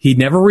device. He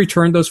never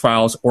returned those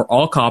files or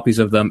all copies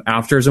of them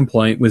after his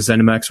employment with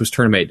ZeniMax was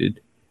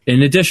terminated.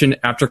 In addition,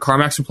 after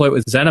Carmack's employment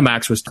with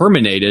ZeniMax was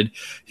terminated,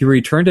 he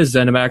returned to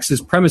ZeniMax's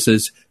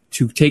premises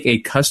to take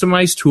a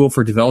customized tool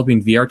for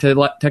developing VR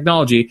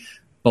technology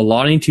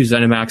belonging to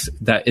ZeniMax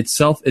that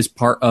itself is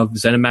part of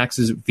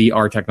ZeniMax's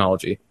VR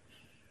technology.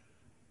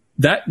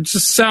 That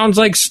just sounds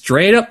like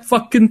straight up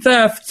fucking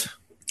theft.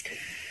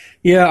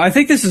 Yeah, I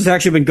think this has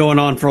actually been going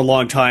on for a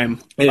long time.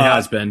 It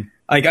has been.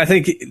 I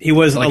think he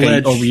was like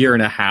alleged... over a year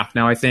and a half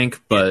now, I think.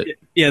 But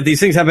yeah,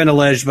 these things have been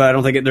alleged, but I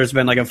don't think there's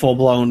been like a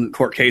full-blown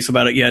court case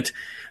about it yet.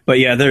 But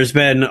yeah, there's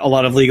been a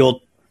lot of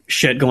legal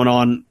shit going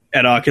on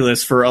at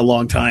Oculus for a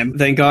long time.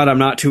 Thank God I'm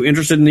not too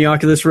interested in the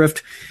Oculus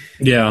Rift.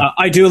 Yeah.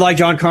 I do like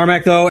John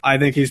Carmack, though. I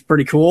think he's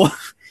pretty cool.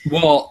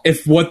 Well,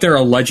 if what they're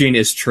alleging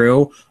is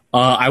true...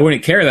 I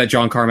wouldn't care that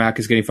John Carmack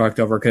is getting fucked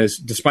over because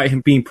despite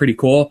him being pretty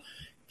cool,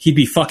 he'd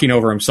be fucking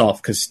over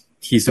himself because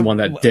he's the one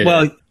that did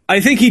it. I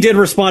think he did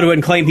respond to it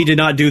and claim he did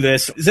not do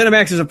this.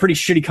 ZeniMax is a pretty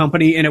shitty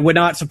company, and it would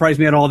not surprise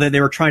me at all that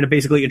they were trying to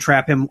basically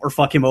entrap him or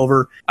fuck him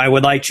over. I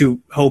would like to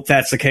hope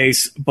that's the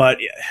case, but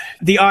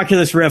the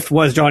Oculus Rift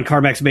was John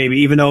Carmack's baby,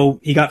 even though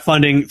he got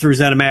funding through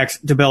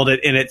ZeniMax to build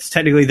it, and it's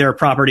technically their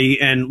property,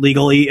 and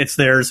legally it's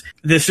theirs.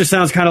 This just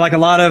sounds kind of like a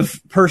lot of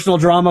personal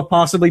drama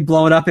possibly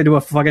blowing up into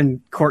a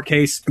fucking court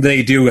case.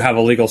 They do have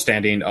a legal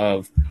standing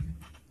of,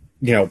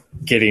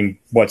 getting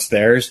what's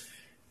theirs.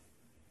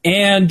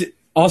 And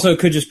also, it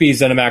could just be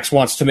ZeniMax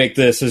wants to make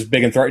this as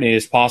big and threatening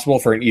as possible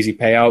for an easy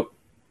payout.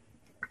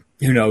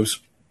 Who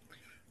knows?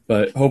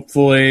 But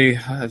hopefully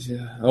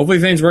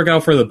things work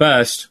out for the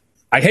best.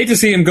 I'd hate to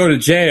see him go to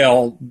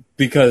jail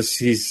because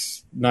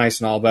he's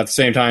nice and all, but at the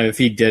same time, if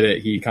he did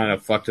it, he kind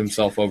of fucked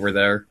himself over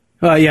there.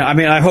 Yeah, I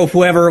mean, I hope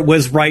whoever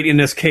was right in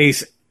this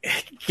case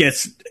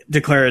gets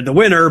declared the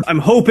winner. I'm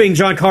hoping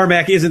John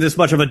Carmack isn't this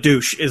much of a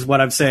douche, is what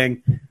I'm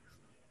saying.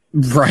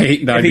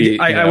 Right.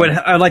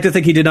 I'd like to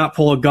think he did not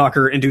pull a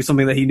Gawker and do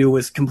something that he knew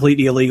was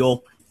completely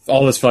illegal.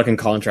 All this fucking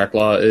contract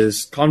law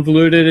is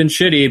convoluted and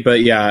shitty,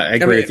 but yeah, I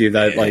agree with you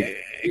that,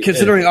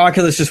 considering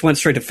Oculus just went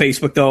straight to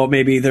Facebook, though,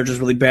 maybe they're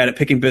just really bad at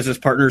picking business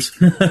partners.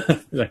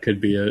 That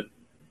could be it.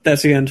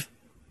 That's the end.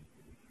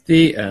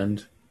 The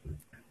end.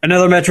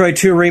 Another Metroid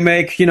 2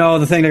 remake,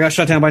 the thing that got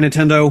shut down by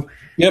Nintendo.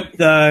 Yep.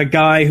 The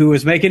guy who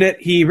was making it,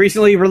 he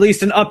recently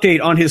released an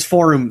update on his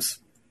forums.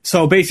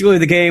 So basically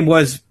the game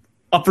was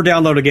up for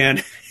download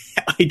again.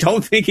 I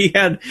don't think he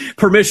had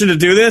permission to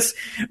do this,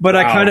 but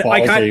I kind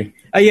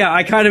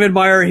of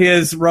admire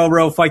his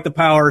row fight the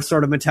power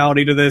sort of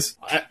mentality to this.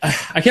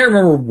 I can't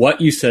remember what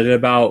you said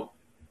about,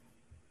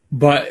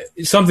 but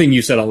something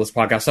you said on this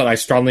podcast that I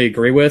strongly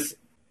agree with.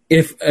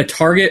 If a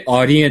target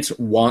audience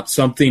wants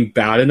something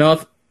bad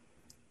enough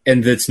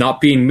and it's not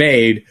being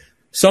made,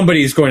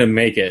 somebody's going to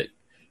make it.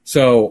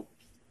 So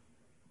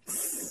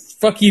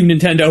fuck you,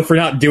 Nintendo, for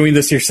not doing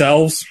this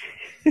yourselves.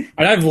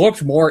 And I've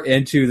looked more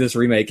into this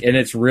remake, and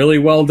it's really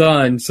well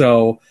done.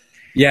 So,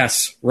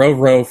 yes,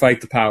 row,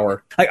 fight the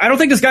power. I don't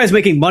think this guy's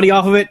making money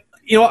off of it.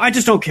 I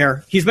just don't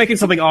care. He's making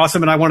something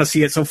awesome, and I want to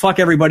see it. So fuck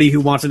everybody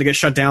who wants it to get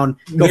shut down.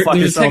 Fuck there's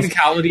yourselves. A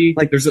technicality.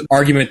 There's an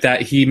argument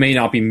that he may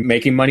not be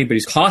making money, but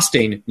he's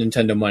costing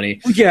Nintendo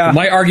money. Yeah.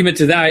 My argument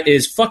to that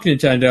is fuck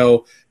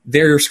Nintendo.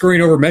 They're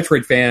screwing over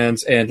Metroid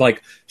fans, and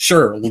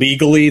sure,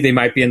 legally they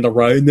might be in the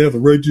right and they have a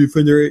right to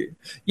defend their...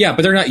 Yeah,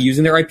 but they're not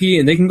using their IP,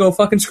 and they can go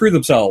fucking screw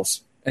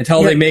themselves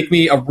until they make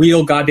me a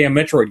real goddamn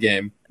Metroid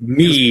game.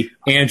 Me,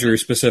 Andrew,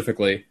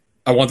 specifically.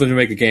 I want them to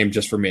make a game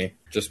just for me.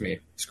 Just me.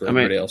 Screw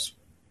everybody else.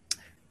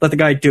 Let the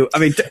guy do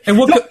it. And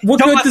what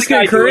could this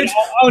encourage?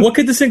 What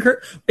could this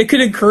encourage? It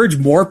could encourage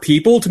more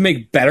people to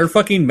make better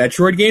fucking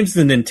Metroid games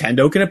than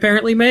Nintendo can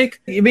apparently make.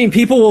 You mean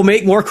people will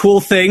make more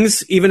cool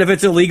things even if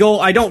it's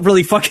illegal? I don't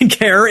really fucking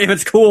care. If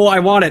it's cool, I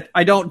want it.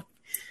 I don't...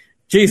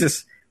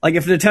 Jesus.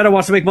 If Nintendo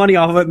wants to make money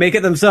off of it, make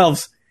it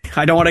themselves.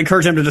 I don't want to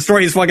encourage him to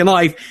destroy his fucking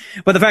life,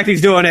 but the fact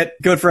he's doing it,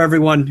 good for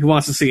everyone who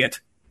wants to see it.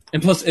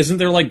 And plus, isn't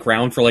there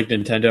ground for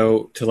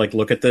Nintendo to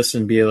look at this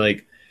and be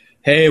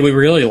hey, we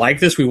really like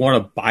this, we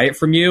want to buy it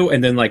from you,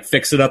 and then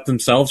fix it up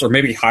themselves, or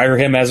maybe hire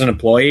him as an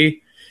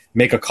employee,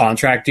 make a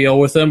contract deal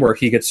with him where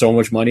he gets so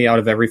much money out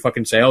of every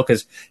fucking sale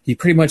because he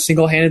pretty much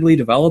single-handedly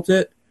developed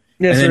it,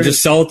 and then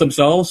just sell it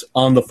themselves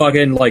on the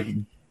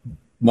fucking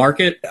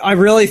market. I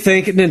really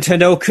think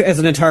Nintendo as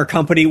an entire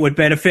company would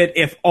benefit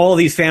if all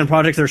these fan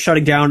projects that are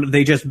shutting down,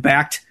 they just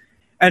backed,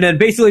 and then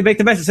basically make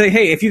the message say,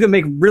 hey, if you can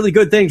make really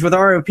good things with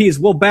our IPs,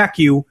 we'll back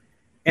you.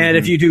 And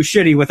if you do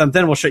shitty with them,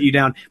 then we'll shut you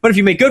down. But if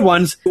you make good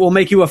ones, we'll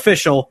make you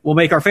official. We'll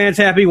make our fans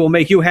happy. We'll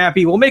make you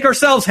happy. We'll make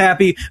ourselves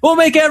happy. We'll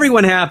make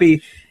everyone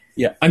happy.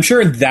 Yeah, I'm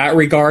sure in that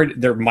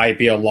regard, there might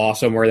be a law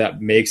somewhere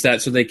that makes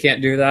that so they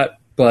can't do that.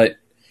 But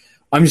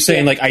I'm just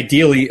saying,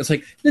 ideally, it's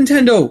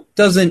Nintendo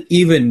doesn't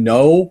even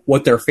know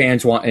what their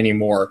fans want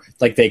anymore.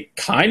 They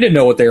kind of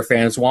know what their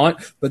fans want,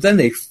 but then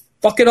they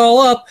fuck it all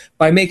up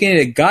by making it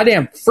a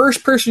goddamn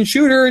first-person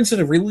shooter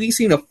instead of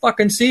releasing a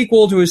fucking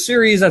sequel to a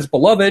series that's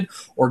beloved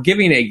or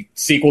giving a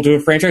sequel to a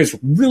franchise with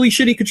really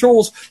shitty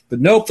controls. But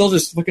nope, they'll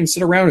just fucking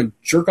sit around and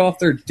jerk off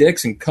their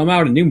dicks and come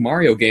out a new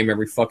Mario game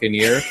every fucking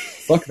year.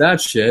 Fuck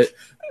that shit.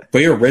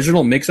 Be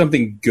original, make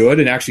something good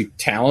and actually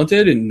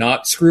talented and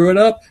not screw it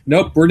up.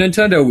 Nope, we're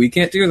Nintendo. We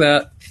can't do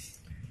that.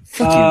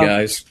 Fuck you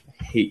guys.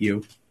 I hate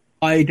you.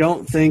 I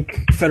don't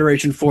think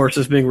Federation Force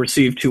is being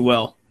received too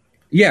well.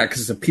 Yeah,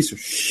 because it's a piece of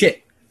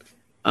shit.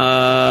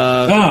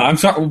 I'm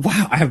sorry.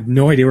 Wow, I have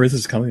no idea where this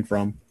is coming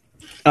from.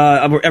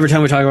 Every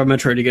time we talk about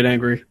Metroid, you get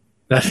angry.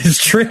 That is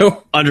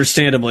true.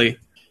 Understandably.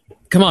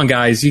 Come on,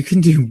 guys. You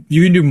can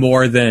do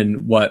more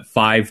than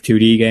 5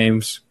 2D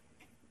games.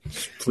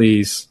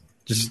 Please,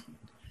 just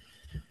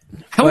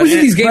how much of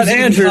these games? But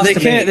Andrew,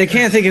 they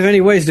can't think of any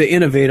ways to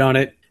innovate on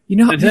it.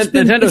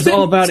 Nintendo's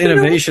all about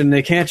innovation.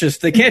 They can't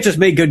just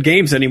make good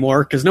games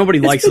anymore because nobody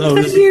likes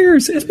those. 10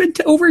 years. It's been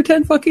over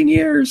 10 fucking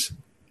years.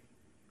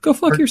 Go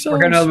fuck yourselves.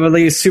 We're going to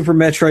release Super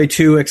Metroid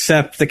 2,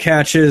 except the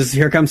catch is,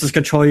 here comes this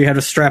controller. You have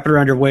to strap it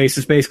around your waist.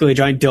 It's basically a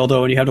giant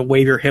dildo, and you have to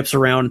wave your hips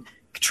around.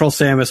 Control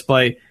Samus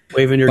by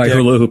waving your dick.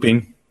 Hula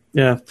hooping.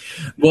 Yeah.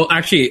 Well,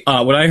 actually,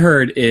 what I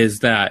heard is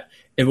that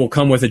it will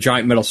come with a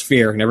giant metal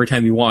sphere, and every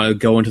time you want to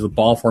go into the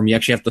ball form, you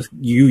actually have to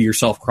you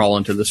yourself crawl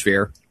into the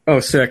sphere. Oh,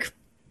 sick.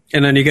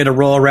 And then you get to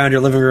roll around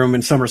your living room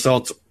in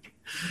somersaults.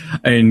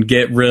 And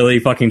get really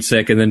fucking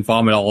sick and then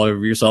vomit all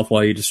over yourself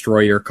while you destroy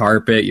your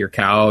carpet, your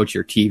couch,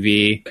 your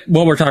TV.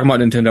 Well, we're talking about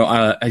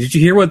Nintendo. Did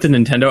you hear what the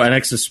Nintendo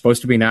NX is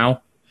supposed to be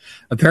now?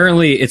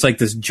 Apparently, it's like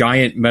this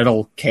giant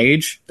metal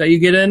cage that you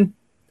get in,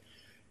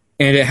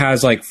 and it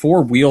has like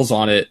 4 wheels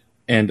on it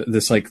and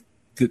this like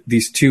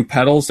these 2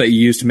 pedals that you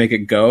use to make it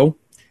go,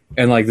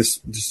 and like this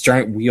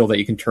giant wheel that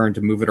you can turn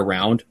to move it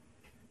around.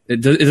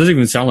 It doesn't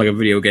even sound like a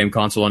video game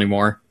console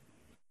anymore.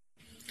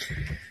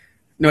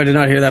 No, I did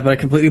not hear that, but I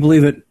completely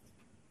believe it.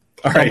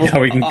 All right, now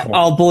we can.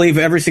 I'll believe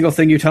every single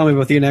thing you tell me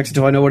about the NX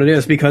until I know what it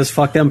is, because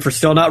fuck them for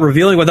still not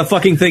revealing what the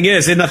fucking thing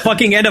is in the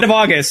fucking end of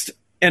August.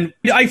 And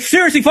I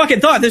seriously fucking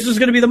thought this was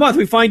going to be the month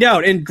we find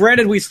out. And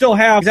granted, we still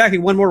have exactly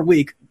 1 more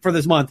week for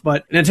this month,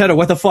 but Nintendo,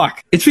 what the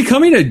fuck? It's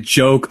becoming a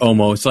joke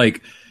almost.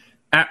 Like,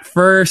 at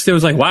first, it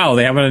was like, wow,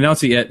 they haven't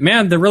announced it yet.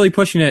 Man, they're really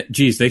pushing it.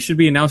 Jeez, they should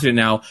be announcing it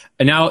now.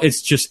 And now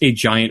it's just a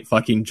giant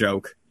fucking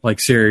joke. Like,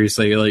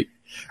 seriously, like,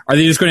 are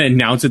they just going to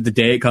announce it the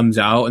day it comes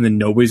out and then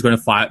nobody's going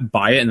to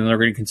buy it and then they're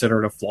going to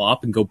consider it a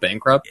flop and go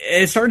bankrupt?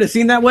 It's starting to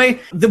seem that way.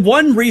 The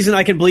one reason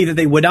I can believe that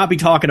they would not be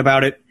talking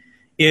about it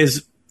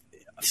is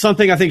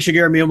something I think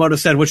Shigeru Miyamoto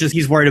said, which is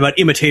he's worried about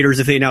imitators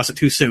if they announce it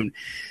too soon.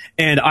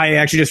 And I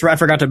actually I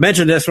forgot to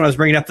mention this when I was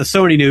bringing up the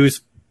Sony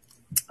news.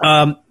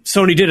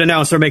 Sony did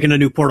announce they're making a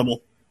new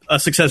portable, a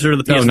successor to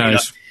the PS Vita.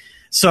 Nice.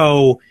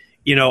 So,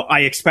 you know,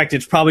 I expect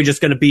it's probably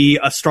just going to be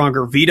a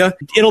stronger Vita.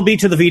 It'll be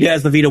to the Vita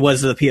as the Vita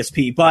was to the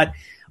PSP. But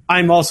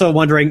I'm also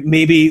wondering,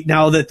 maybe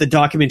now that the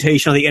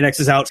documentation on the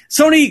NX is out,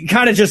 Sony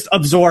kind of just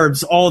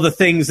absorbs all the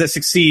things that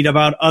succeed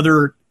about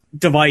other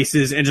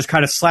devices and just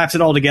kind of slaps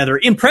it all together.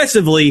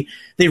 Impressively,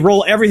 they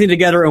roll everything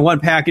together in one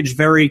package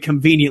very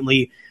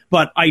conveniently.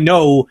 But I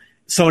know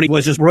Sony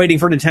was just waiting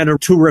for Nintendo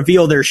to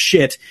reveal their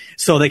shit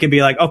so they can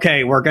be like,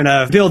 okay, we're going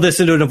to build this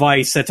into a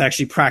device that's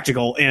actually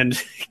practical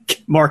and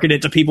market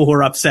it to people who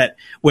are upset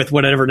with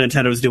whatever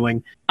Nintendo's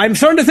doing. I'm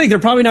starting to think they're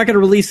probably not going to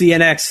release the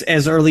NX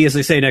as early as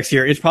they say next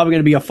year. It's probably going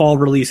to be a fall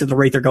release at the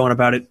rate they're going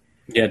about it.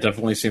 Yeah, it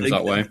definitely seems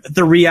that way.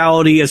 The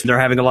reality is they're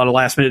having a lot of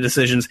last-minute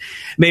decisions.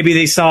 Maybe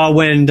they saw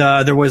when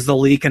there was the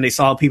leak and they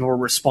saw people were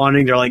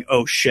responding. They're like,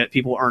 oh, shit,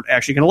 people aren't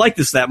actually going to like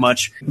this that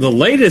much. The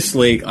latest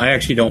leak, I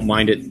actually don't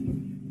mind it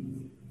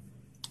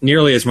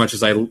nearly as much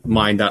as I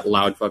mind that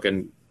loud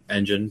fucking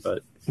engine,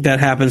 but that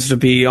happens to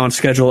be on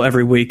schedule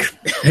every week.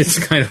 It's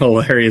kind of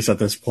hilarious at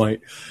this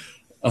point.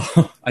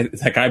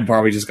 That guy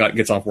probably just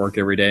gets off work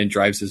every day and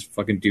drives his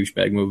fucking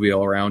douchebag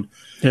mobile around.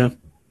 Yeah.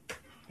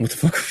 What the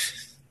fuck?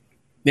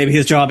 Maybe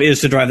his job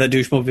is to drive that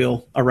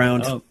douchemobile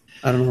around. Oh.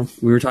 I don't know.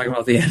 We were talking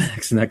about the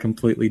NX and that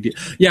completely...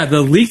 Yeah,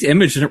 the leaked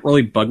image didn't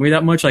really bug me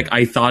that much. Like,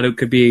 I thought it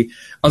could be...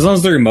 As long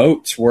as the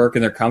remotes work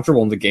and they're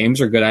comfortable and the games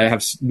are good, I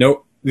have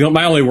no... You know,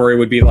 my only worry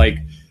would be, like,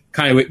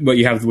 kind of what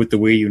you have with the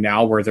Wii U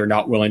now, where they're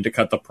not willing to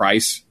cut the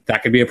price.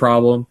 That could be a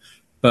problem.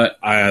 But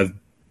I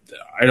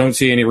don't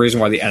see any reason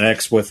why the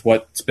NX, with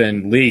what's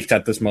been leaked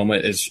at this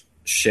moment, is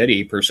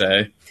shitty, per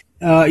se.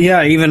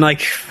 Yeah, even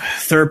like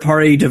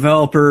third-party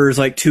developers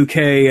like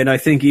 2K, and I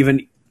think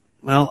even,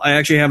 well, I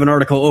actually have an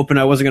article open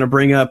I wasn't going to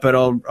bring up, but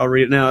I'll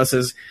read it now. It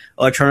says,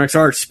 Electronic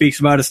Arts speaks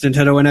about its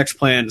Nintendo NX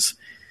plans.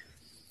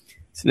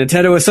 So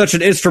Nintendo is such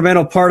an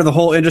instrumental part of the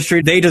whole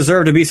industry. They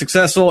deserve to be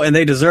successful, and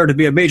they deserve to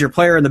be a major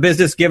player in the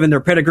business, given their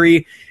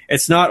pedigree.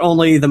 It's not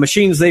only the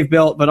machines they've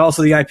built, but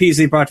also the IPs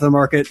they brought to the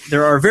market.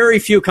 There are very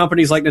few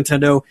companies like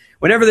Nintendo.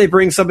 Whenever they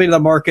bring something to the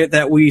market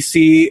that we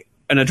see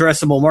an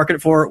addressable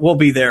market for, we'll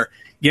be there.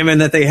 Given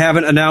that they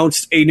haven't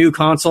announced a new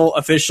console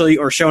officially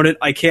or shown it,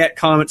 I can't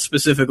comment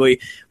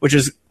specifically, which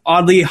is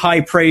oddly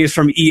high praise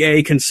from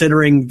EA,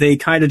 considering they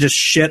kind of just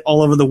shit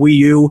all over the Wii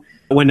U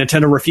when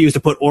Nintendo refused to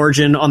put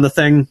Origin on the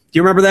thing. Do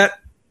you remember that?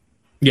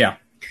 Yeah.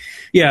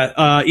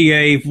 Yeah,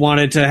 EA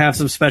wanted to have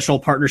some special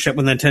partnership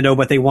with Nintendo,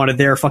 but they wanted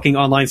their fucking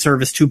online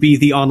service to be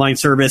the online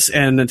service,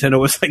 and Nintendo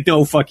was like,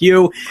 no, fuck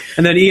you.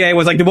 And then EA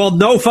was like, well,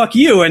 no, fuck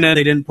you. And then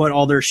they didn't put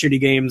all their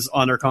shitty games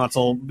on their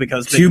console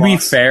because they To be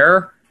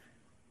fair,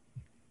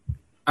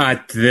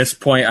 at this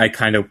point, I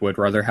kind of would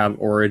rather have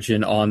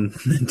Origin on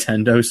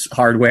Nintendo's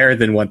hardware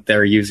than what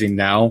they're using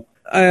now.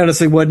 I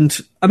honestly wouldn't.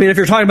 I mean, if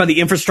you're talking about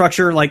the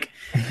infrastructure, like,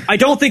 I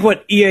don't think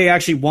what EA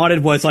actually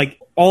wanted was, like,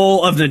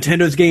 all of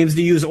Nintendo's games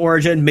to use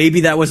Origin.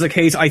 Maybe that was the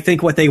case. I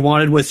think what they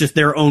wanted was just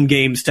their own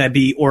games to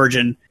be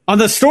Origin. On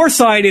the store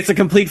side, it's a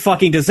complete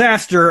fucking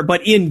disaster,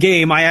 but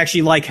in-game, I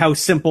actually like how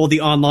simple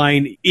the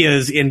online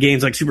is in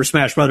games like Super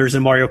Smash Bros.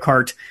 And Mario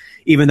Kart.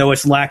 Even though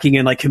it's lacking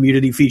in, like,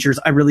 community features,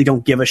 I really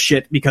don't give a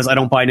shit because I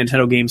don't buy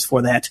Nintendo games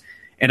for that.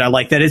 And I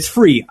like that it's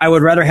free. I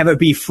would rather have it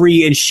be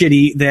free and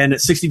shitty than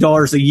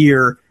 $60 a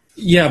year.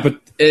 Yeah, but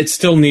it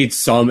still needs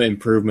some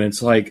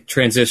improvements, like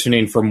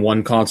transitioning from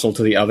one console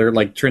to the other.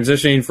 Like,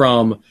 transitioning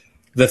from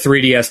the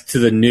 3DS to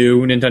the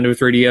new Nintendo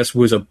 3DS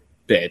was a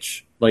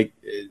bitch. Like,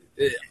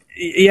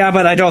 Yeah,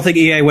 but I don't think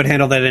EA would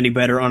handle that any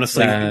better,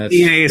 honestly.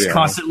 EA is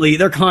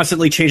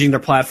constantly changing their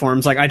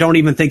platforms. Like, I don't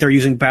even think they're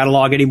using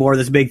Battlelog anymore,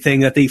 this big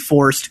thing that they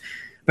forced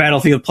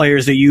Battlefield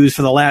players to use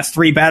for the last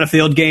 3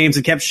 Battlefield games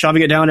and kept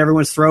shoving it down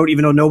everyone's throat,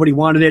 even though nobody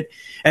wanted it.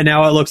 And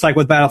now it looks like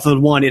with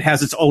Battlefield 1, it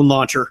has its own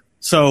launcher.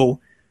 So,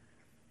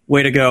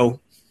 way to go.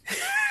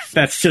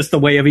 That's just the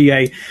way of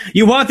EA.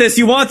 You want this,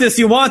 you want this,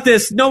 you want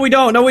this. No, we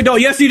don't. No, we don't.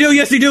 Yes, you do.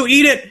 Yes, you do.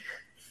 Eat it.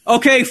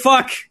 Okay,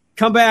 fuck.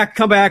 Come back.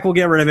 We'll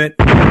get rid of it.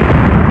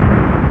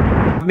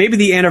 Maybe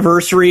the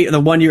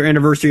 1-year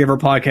anniversary of our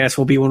podcast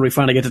will be when we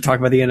finally get to talk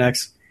about the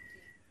NX.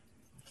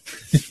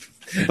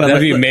 But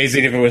that'd be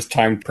amazing if it was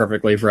timed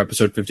perfectly for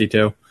episode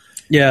 52.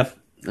 Yeah.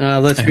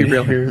 Let's be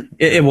real here.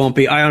 It won't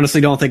be. I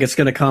honestly don't think it's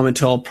going to come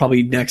until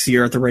probably next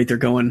year at the rate they're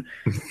going.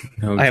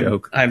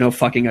 Joke. I have no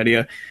fucking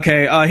idea.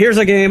 Okay, here's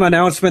a game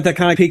announcement that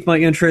kind of piqued my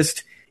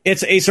interest.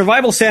 It's a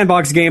survival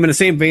sandbox game in the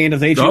same vein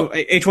as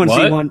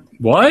H1Z1.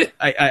 What?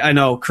 I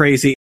know,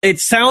 crazy. It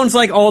sounds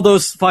like all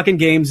those fucking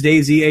games,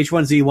 DayZ,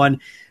 H1Z1,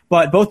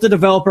 but both the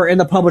developer and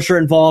the publisher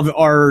involved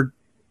are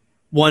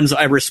ones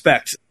I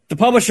respect. The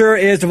publisher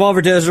is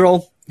Devolver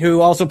Digital, who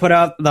also put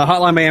out the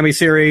Hotline Miami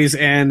series,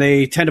 and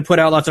they tend to put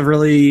out lots of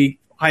really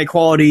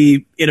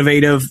high-quality,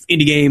 innovative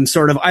indie games,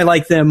 sort of. I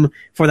like them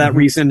for that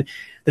reason.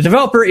 The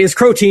developer is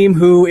Crow Team,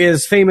 who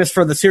is famous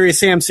for the Serious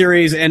Sam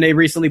series, and they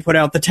recently put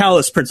out The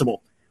Talos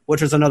Principle,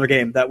 which was another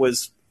game that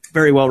was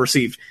very well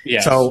received.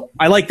 Yes. So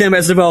I like them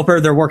as a developer.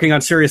 They're working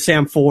on Serious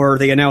Sam 4.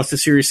 They announced the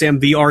Serious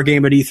Sam VR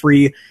game at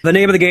E3. The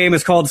name of the game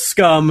is called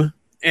Scum,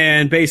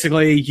 and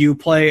basically you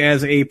play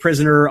as a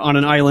prisoner on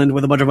an island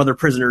with a bunch of other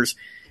prisoners.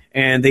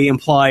 And they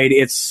implied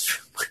it's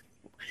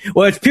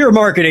pure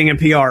marketing and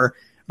PR,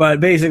 but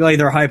basically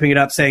they're hyping it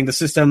up, saying the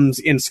systems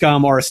in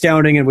Scum are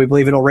astounding, and we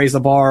believe it'll raise the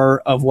bar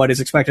of what is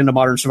expected in a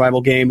modern survival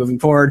game moving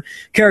forward.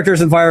 Characters,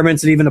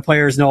 environments, and even the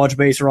player's knowledge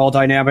base are all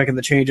dynamic, and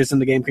the changes in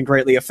the game can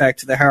greatly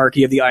affect the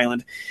hierarchy of the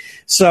island.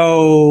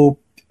 So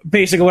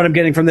basically what I'm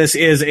getting from this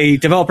is a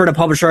developer and a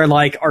publisher I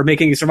like are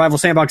making a survival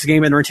sandbox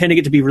game, and they're intending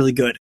it to be really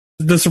good.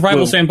 The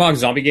survival sandbox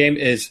zombie game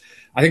is,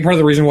 I think, part of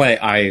the reason why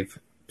I've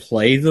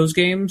play those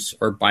games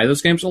or buy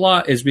those games a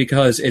lot is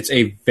because it's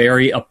a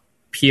very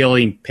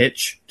appealing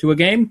pitch to a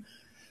game.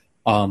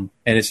 And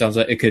it sounds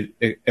like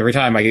every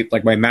time I get,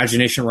 like, my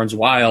imagination runs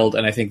wild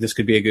and I think this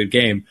could be a good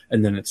game,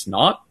 and then it's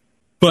not.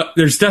 But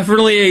there's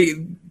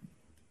definitely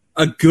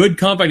a good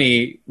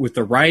company with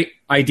the right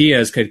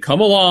ideas could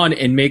come along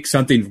and make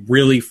something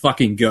really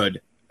fucking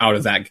good out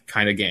of that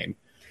kind of game.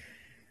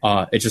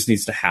 It just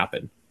needs to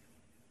happen.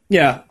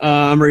 Yeah,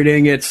 I'm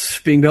reading it's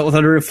being built with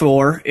Unreal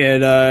 4.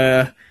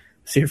 It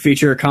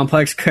feature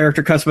complex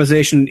character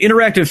customization,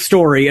 interactive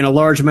story, and a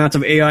large amount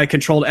of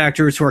AI-controlled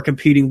actors who are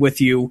competing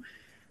with you.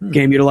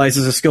 Game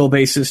utilizes a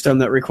skill-based system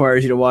that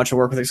requires you to watch and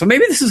work with it. So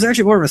maybe this is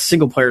actually more of a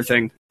single-player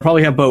thing.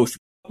 Probably have both.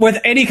 With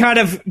any kind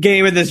of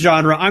game in this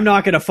genre, I'm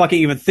not going to fucking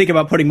even think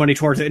about putting money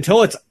towards it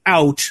until it's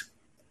out,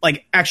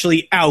 like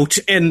actually out,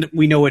 and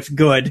we know it's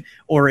good,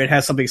 or it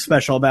has something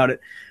special about it.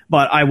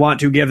 But I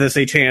want to give this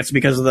a chance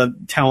because of the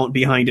talent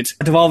behind it.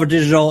 Devolver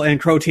Digital and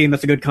Crow Team,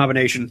 that's a good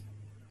combination.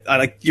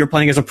 You're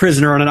playing as a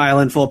prisoner on an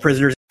island full of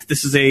prisoners.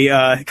 This is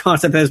a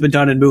concept that has been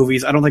done in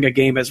movies. I don't think a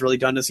game has really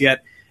done this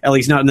yet, at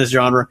least not in this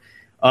genre.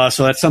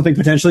 So that's something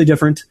potentially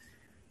different.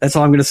 That's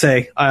all I'm going to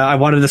say. I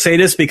wanted to say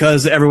this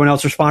because everyone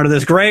else responded to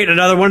this. Great,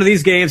 another one of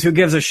these games. Who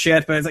gives a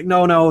shit? But it's like,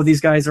 no, these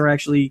guys are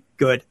actually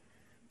good.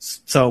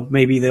 So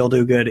maybe they'll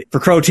do good. For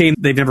Crow Team,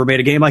 they've never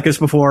made a game like this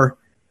before,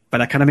 but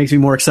that kind of makes me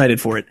more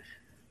excited for it.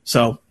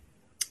 So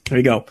there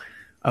you go.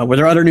 Were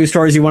there other news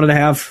stories you wanted to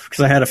have? Because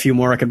I had a few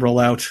more I could roll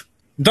out.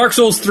 Dark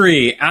Souls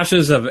 3,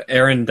 Ashes of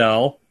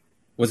Arendelle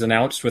was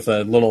announced with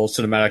a little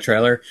cinematic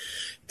trailer.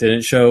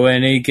 Didn't show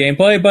any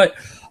gameplay, but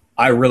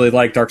I really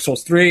liked Dark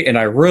Souls 3, and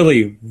I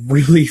really,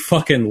 really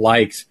fucking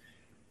liked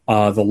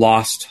the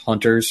Lost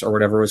Hunters, or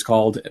whatever it was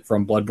called,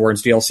 from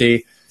Bloodborne's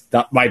DLC.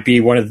 That might be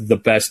one of the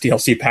best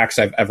DLC packs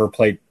I've ever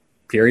played,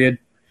 period.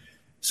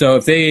 So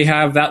if they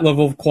have that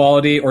level of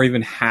quality, or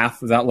even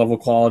half of that level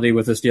of quality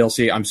with this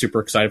DLC, I'm super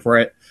excited for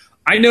it.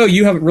 I know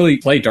you haven't really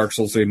played Dark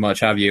Souls 3 much,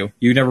 have you?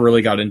 You never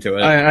really got into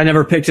it. I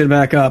never picked it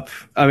back up.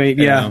 I mean,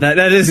 yeah,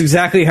 that is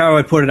exactly how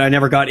I put it. I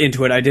never got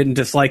into it. I didn't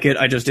dislike it.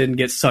 I just didn't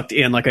get sucked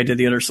in like I did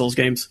the other Souls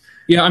games.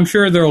 Yeah, I'm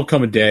sure there will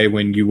come a day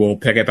when you will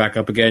pick it back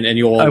up again and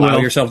you'll allow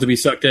yourself to be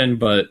sucked in,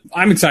 but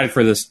I'm excited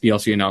for this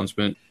DLC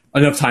announcement.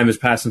 Enough time has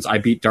passed since I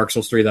beat Dark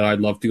Souls 3 that I'd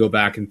love to go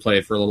back and play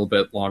it for a little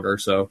bit longer,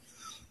 so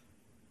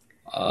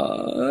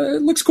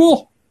it looks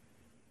cool.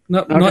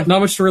 Not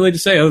much to really to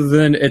say other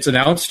than it's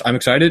announced. I'm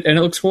excited, and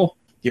it looks cool.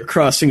 You're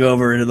crossing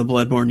over into the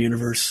Bloodborne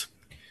universe.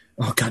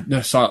 Oh, God.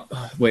 No,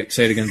 wait,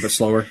 say it again, but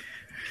slower.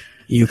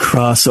 You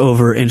cross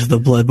over into the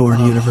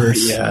Bloodborne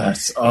universe.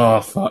 Yes.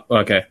 Oh, fuck.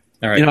 Okay.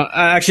 All right.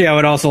 Actually, I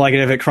would also like it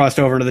if it crossed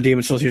over into the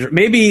Demon's Souls universe.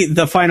 Maybe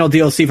the final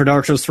DLC for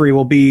Dark Souls 3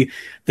 will be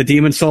the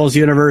Demon's Souls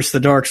universe,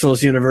 the Dark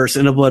Souls universe,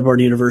 and the Bloodborne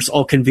universe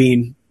all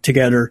convene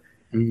together.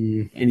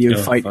 And you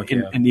fight,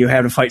 and you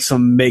have to fight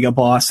some mega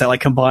boss that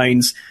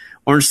combines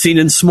Ornstein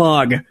and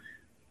Smog,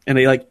 and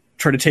they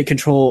try to take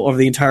control over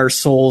the entire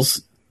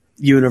Souls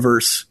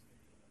universe.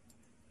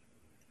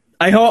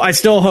 I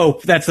still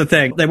hope that's the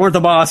thing. They weren't the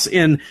boss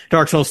in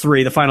Dark Souls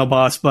 3, the final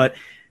boss, but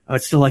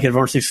it's still like I'd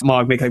want to see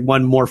Smog make like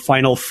one more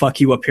final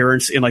fuck you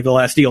appearance in like the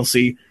last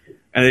DLC,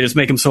 and they just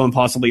make him so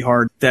impossibly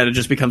hard that it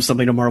just becomes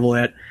something to marvel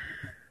at.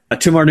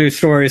 2 more news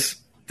stories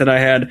that I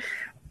had.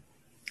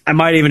 I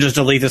might even just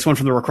delete this one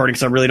from the recording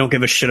because I really don't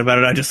give a shit about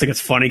it. I just think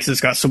it's funny because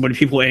it's got so many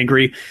people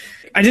angry.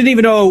 I didn't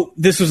even know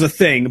this was a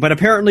thing, but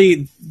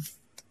apparently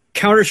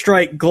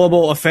Counter-Strike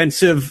Global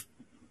Offensive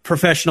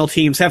professional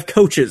teams have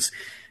coaches.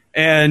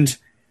 And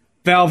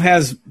Valve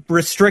has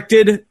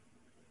restricted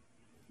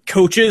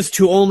coaches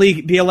to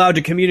only be allowed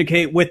to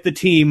communicate with the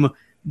team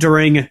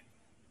during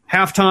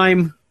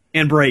halftime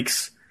and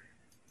breaks.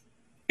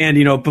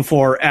 And,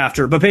 before,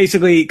 after. But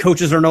basically,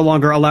 coaches are no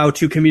longer allowed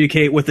to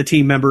communicate with the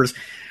team members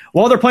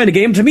while they're playing a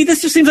game. To me,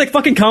 this just seems like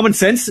fucking common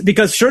sense,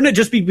 because shouldn't it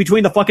just be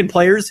between the fucking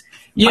players?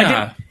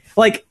 Yeah.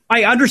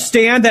 I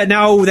understand that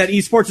now that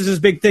esports is this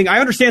big thing. I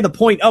understand the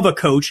point of a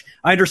coach.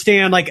 I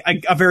understand,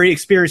 a very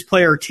experienced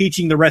player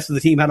teaching the rest of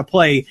the team how to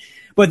play.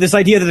 But this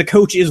idea that the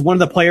coach is one of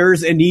the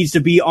players and needs to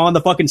be on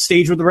the fucking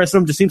stage with the rest of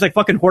them just seems like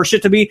fucking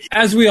horseshit to me.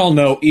 As we all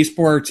know,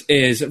 esports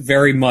is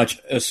very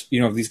much,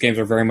 these games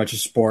are very much a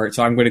sport.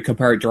 So I'm going to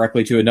compare it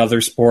directly to another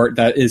sport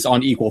that is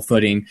on equal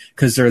footing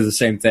because they're the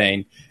same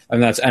thing.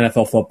 And that's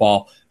NFL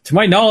football. To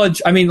my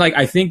knowledge,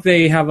 I think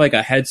they have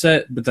a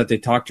headset that they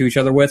talk to each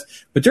other with.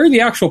 But during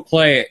the actual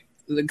play,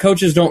 the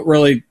coaches don't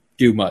really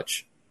do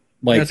much.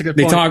 That's a good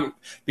they point. talk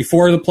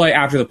before the play,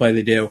 after the play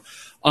they do.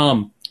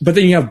 But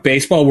then you have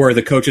baseball where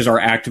the coaches are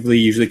actively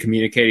usually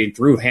communicating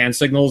through hand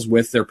signals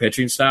with their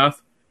pitching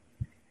staff.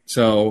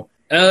 So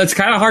it's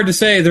kind of hard to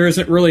say. There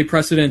isn't really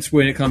precedence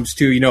when it comes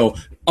to,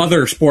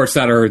 other sports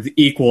that are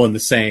equal and the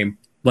same,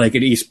 like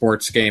an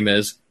esports game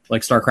is,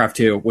 like StarCraft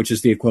 2, which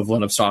is the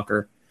equivalent of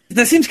soccer.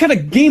 That seems kind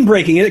of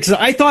game-breaking, because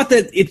I thought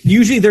that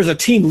usually there's a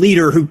team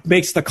leader who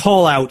makes the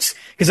call-outs,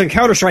 because in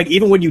Counter-Strike,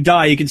 even when you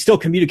die, you can still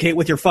communicate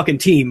with your fucking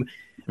team.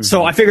 Mm-hmm.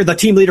 So I figured the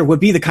team leader would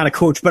be the kind of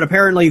coach, but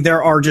apparently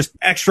there are just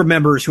extra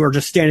members who are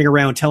just standing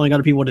around telling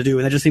other people what to do,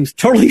 and that just seems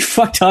totally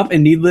fucked up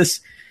and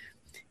needless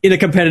in a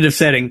competitive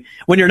setting.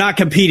 When you're not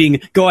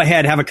competing, go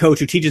ahead, have a coach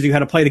who teaches you how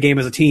to play the game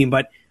as a team,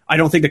 but I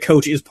don't think the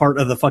coach is part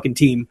of the fucking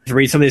team. To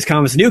read some of these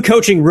comments. New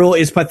coaching rule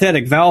is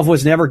pathetic. Valve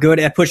was never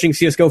good at pushing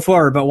CSGO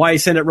forward, but why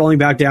send it rolling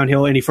back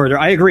downhill any further?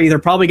 I agree. They're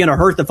probably going to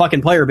hurt the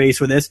fucking player base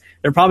with this.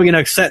 They're probably going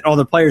to upset all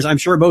the players. I'm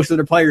sure most of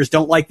their players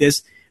don't like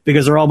this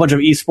because they're all a bunch of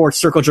esports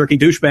circle jerking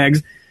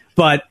douchebags,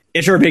 but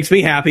it sure makes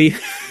me happy.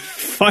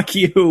 Fuck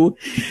you.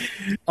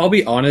 I'll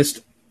be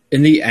honest.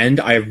 In the end,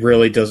 it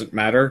really doesn't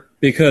matter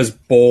because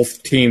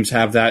both teams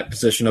have that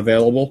position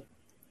available.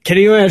 Can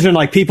you imagine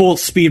people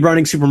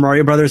speedrunning Super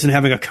Mario Brothers and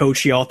having a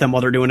coach yell at them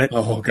while they're doing it?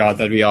 Oh god,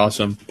 that'd be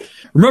awesome.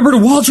 Remember to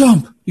wall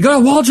jump! You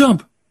gotta wall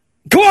jump!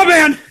 Come on,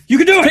 man! You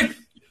can do it!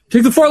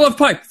 Take the far left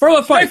pipe! Far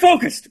left pipe! Stay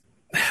focused!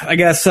 I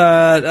guess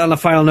on the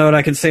final note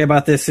I can say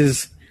about this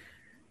is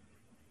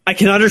I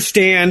can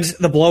understand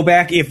the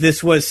blowback if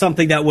this was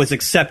something that was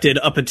accepted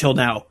up until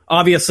now.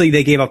 Obviously,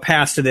 they gave a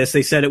pass to this.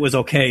 They said it was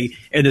okay,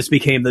 and this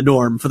became the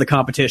norm for the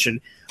competition.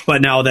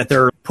 But now that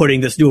they're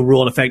putting this new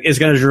rule in effect, it's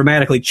going to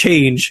dramatically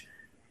change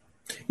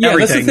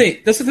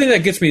everything. That's the thing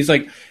that gets me. Is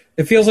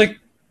it feels like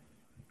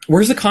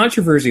where's the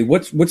controversy?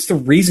 What's the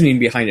reasoning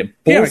behind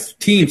it? Both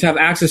teams have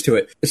access to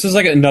it. This is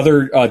like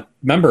another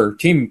member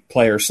team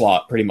player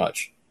slot, pretty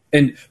much.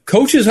 And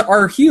coaches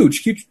are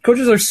huge.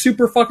 Coaches are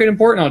super fucking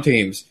important on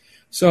teams.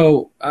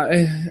 So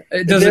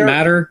it doesn't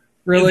matter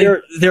really.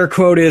 Their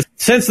quote is: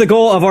 "Since the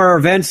goal of our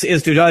events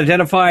is to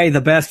identify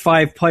the best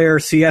 5-player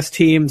CS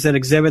teams and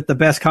exhibit the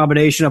best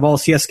combination of all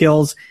CS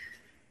skills,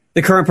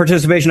 the current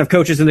participation of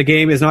coaches in the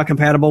game is not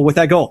compatible with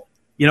that goal."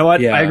 You know what?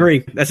 Yeah. I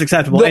agree. That's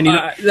acceptable. But,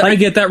 I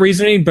get that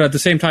reasoning, but at the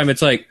same time,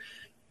 it's like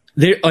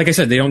I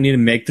said, they don't need to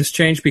make this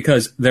change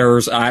because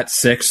there's at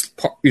sixth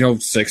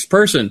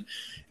person,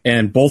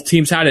 and both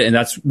teams had it, and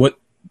that's what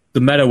the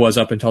meta was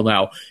up until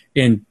now.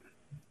 And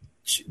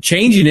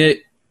changing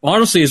it,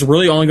 honestly, is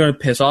really only going to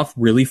piss off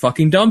really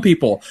fucking dumb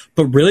people.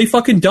 But really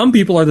fucking dumb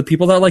people are the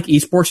people that like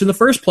esports in the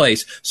first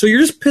place. So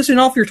you're just pissing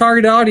off your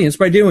target audience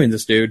by doing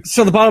this, dude.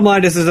 So the bottom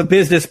line is, as a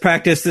business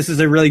practice, this is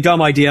a really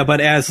dumb idea,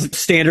 but as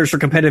standards for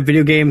competitive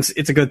video games,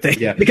 it's a good thing.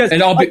 Yeah.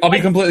 And I'll be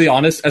completely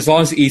honest, as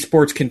long as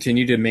esports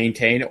continue to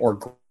maintain or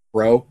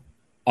grow,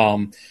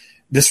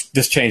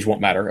 this change won't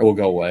matter. It will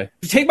go away.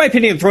 Take my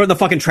opinion and throw it in the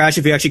fucking trash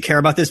if you actually care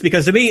about this,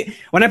 because to me,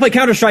 when I play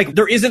Counter-Strike,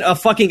 there isn't a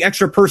fucking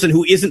extra person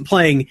who isn't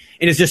playing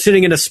and is just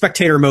sitting in a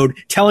spectator mode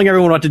telling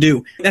everyone what to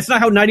do. That's not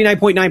how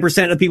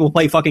 99.9% of people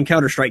play fucking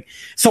Counter-Strike.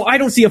 So I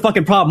don't see a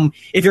fucking problem.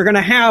 If you're going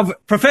to have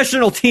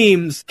professional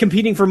teams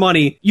competing for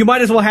money, you might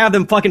as well have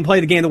them fucking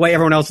play the game the way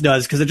everyone else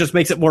does, because it just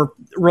makes it more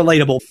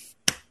relatable.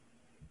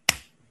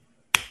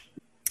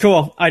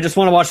 Cool. I just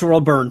want to watch the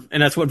world burn,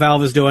 and that's what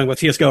Valve is doing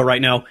with CSGO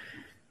right now.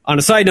 On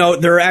a side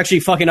note, they're actually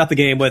fucking up the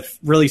game with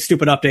really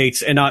stupid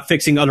updates and not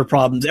fixing other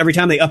problems. Every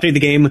time they update the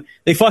game,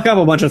 they fuck up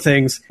a bunch of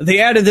things. They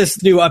added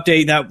this new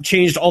update that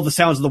changed all the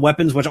sounds of the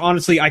weapons, which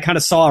honestly, I kind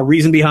of saw a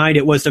reason behind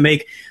it was to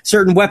make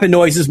certain weapon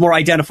noises more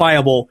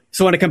identifiable.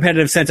 So in a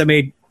competitive sense, it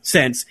made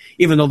sense,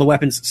 even though the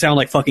weapons sound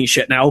like fucking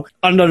shit now.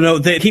 I don't know,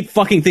 they keep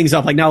fucking things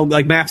up. Like now,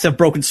 like maps have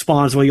broken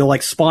spawns where you'll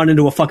like spawn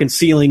into a fucking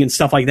ceiling and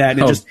stuff like that.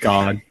 And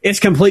God. It's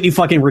completely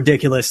fucking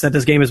ridiculous that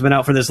this game has been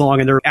out for this long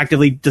and they're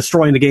actively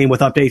destroying the game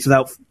with updates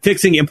without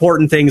fixing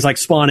important things like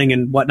spawning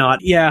and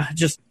whatnot. Yeah,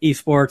 just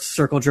esports,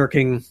 circle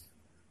jerking.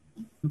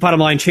 Bottom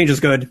line, change is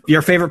good.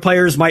 Your favorite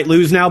players might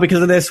lose now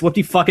because of this. What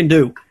do you fucking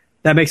do?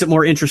 That makes it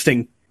more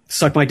interesting.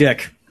 Suck my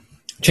dick.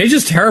 Change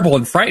is terrible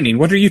and frightening.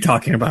 What are you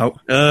talking about?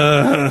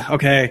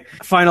 Okay.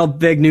 Final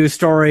big news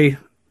story.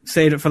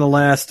 Saved it for the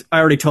last. I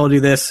already told you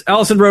this.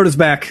 Allison Road is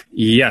back.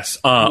 Yes.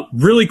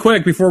 Really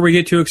quick before we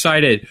get too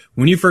excited.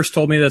 When you first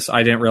told me this,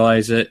 I didn't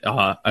realize it.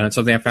 And it's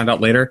something I found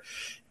out later.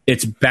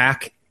 It's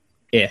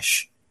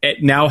back-ish.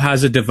 It now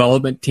has a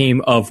development team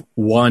of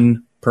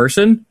one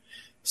person.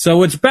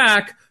 So it's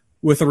back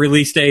with a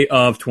release date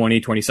of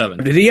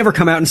 2027. Did he ever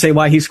come out and say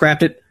why he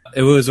scrapped it?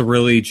 It was a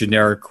really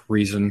generic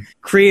reason.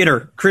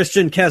 Creator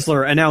Christian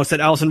Kessler announced that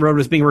Allison Road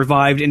was being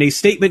revived. In a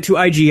statement to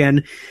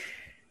IGN,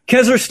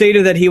 Kessler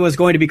stated that he was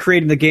going to be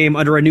creating the game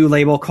under a new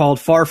label called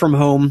Far From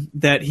Home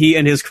that he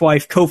and his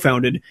wife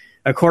co-founded.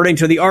 According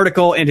to the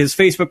article and his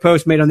Facebook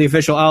post made on the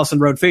official Allison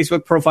Road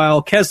Facebook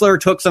profile, Kessler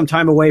took some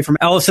time away from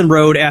Allison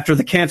Road after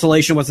the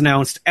cancellation was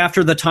announced.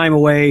 After the time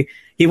away,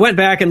 he went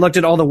back and looked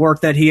at all the work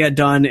that he had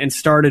done and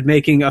started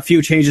making a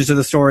few changes to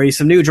the story,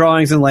 some new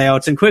drawings and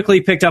layouts, and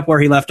quickly picked up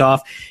where he left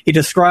off. He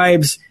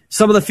describes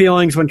some of the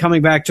feelings when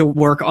coming back to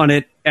work on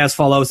it as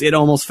follows. It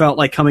almost felt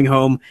like coming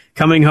home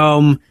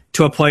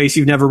to a place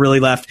you've never really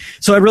left.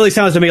 So it really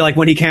sounds to me like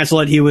when he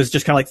canceled it, he was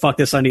just kind of like, fuck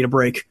this, I need a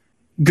break.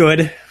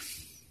 Good.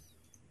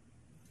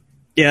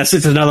 Yes,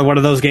 it's another one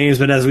of those games,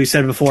 but as we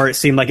said before, it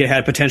seemed like it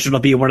had potential to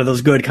be one of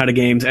those good kind of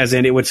games, as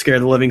in it would scare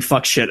the living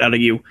fuck shit out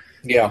of you.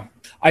 Yeah.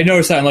 I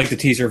noticed that in like the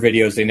teaser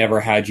videos, they never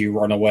had you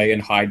run away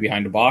and hide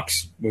behind a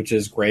box, which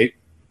is great.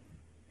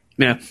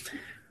 Yeah.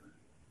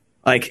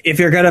 Like, if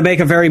you're going to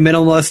make a very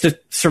minimalist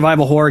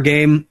survival horror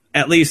game,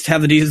 at least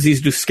have the decency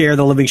to scare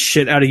the living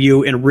shit out of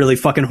you in really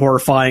fucking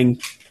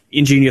horrifying,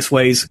 ingenious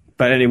ways.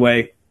 But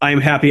anyway, I'm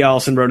happy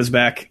Allison Road is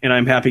back, and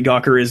I'm happy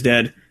Gawker is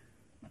dead.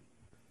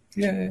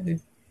 Yay.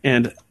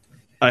 And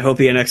I hope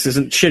the NX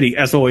isn't shitty,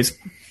 as always.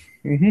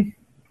 Mm-hmm.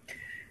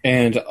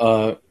 And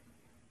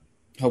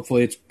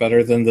hopefully it's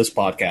better than this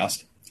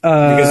podcast.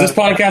 Because this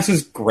podcast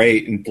is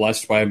great and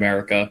blessed by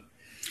America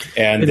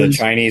and the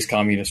Chinese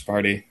Communist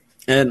Party.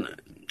 And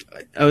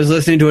I was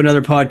listening to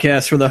another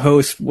podcast where the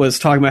host was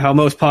talking about how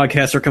most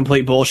podcasts are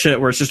complete bullshit,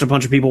 where it's just a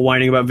bunch of people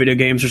whining about video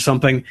games or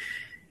something.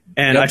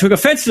 And I took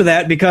offense to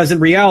that because in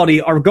reality,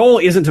 our goal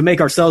isn't to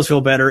make ourselves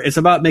feel better. It's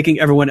about making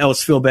everyone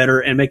else feel better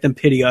and make them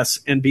pity us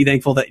and be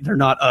thankful that they're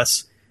not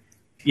us.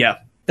 Yeah,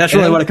 that's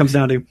really what it comes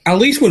down to. At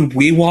least when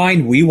we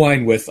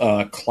whine with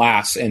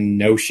class and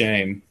no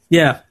shame.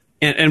 Yeah,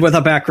 and with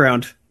a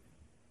background.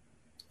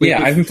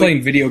 I've been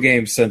playing video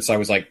games since I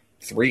was like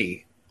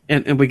 3.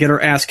 And we get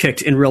our ass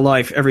kicked in real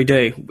life every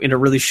day in a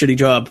really shitty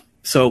job.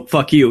 So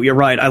fuck you. You're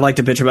right. I like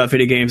to bitch about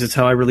video games. It's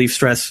how I relieve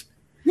stress.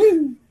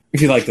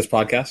 If you like this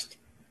podcast,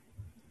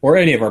 or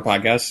any of our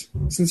podcasts,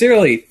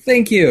 sincerely,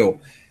 thank you.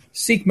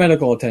 Seek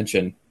medical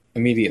attention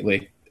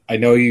immediately. I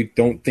know you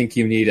don't think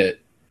you need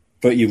it,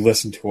 but you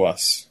listen to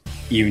us.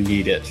 You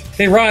need it.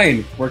 Hey,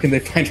 Ryan, where can they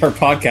find our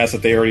podcast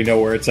if they already know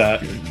where it's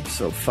at? I'm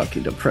so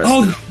fucking depressed.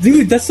 Oh,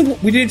 dude,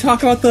 we didn't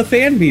talk about the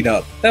fan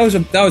meetup. That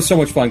was so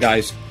much fun,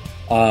 guys.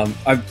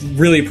 I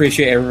really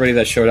appreciate everybody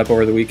that showed up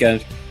over the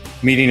weekend,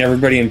 meeting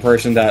everybody in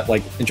person that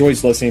like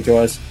enjoys listening to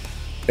us.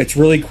 It's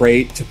really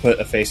great to put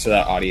a face to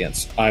that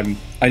audience.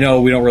 I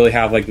know we don't really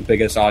have like the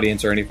biggest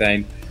audience or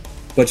anything,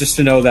 but just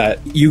to know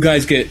that you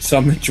guys get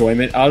some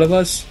enjoyment out of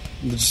us,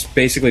 just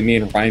basically me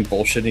and Ryan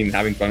bullshitting and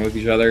having fun with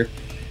each other,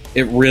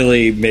 it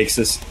really makes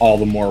this all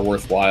the more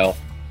worthwhile.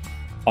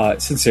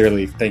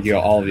 Sincerely, thank you,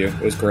 all of you.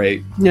 It was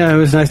great. Yeah, it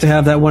was nice to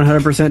have that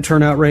 100%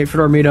 turnout rate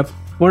for our meetup.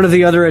 One of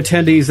the other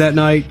attendees that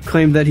night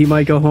claimed that he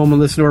might go home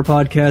and listen to our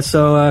podcast,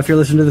 so if you're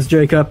listening to this,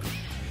 Jacob,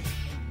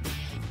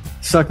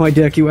 suck my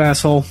dick, you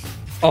asshole.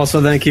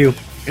 Also, thank you,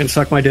 and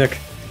suck my dick.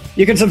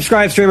 You can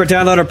subscribe, stream, or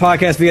download our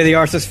podcast via the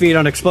RSS feed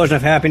on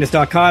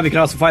explosionofhappiness.com. You can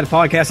also find the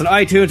podcast on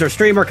iTunes or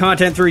stream our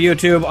content through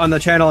YouTube on the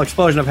channel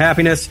Explosion of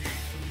Happiness.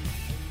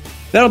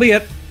 That'll be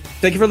it.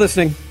 Thank you for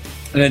listening.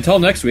 And until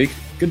next week,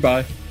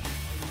 goodbye.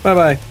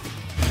 Bye-bye.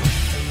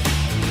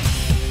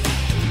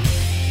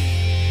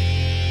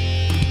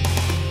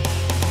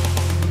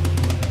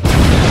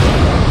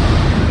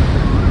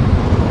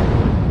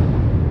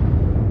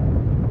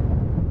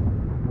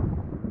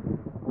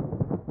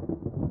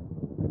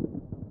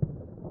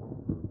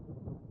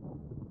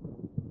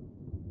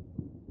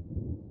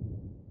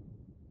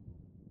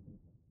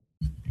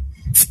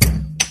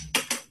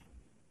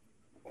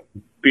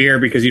 beer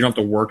because you don't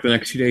have to work the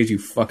next 2 days, you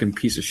fucking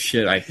piece of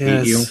shit. I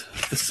hate you.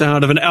 The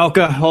sound of an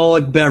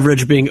alcoholic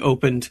beverage being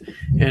opened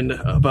and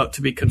about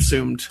to be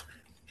consumed.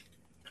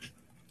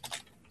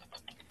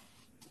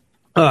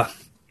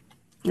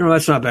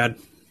 That's not bad.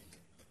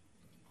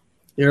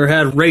 You ever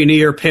had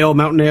Rainier Pale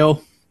Mountain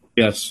Ale?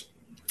 Yes.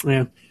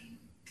 Yeah.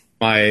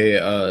 My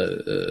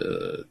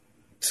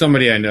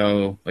somebody I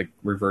know, like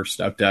reverse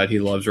stepdad, he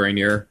loves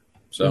Rainier.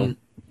 So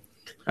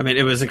I mean,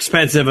 it was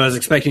expensive. I was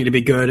expecting it to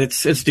be good.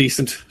 It's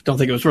decent. Don't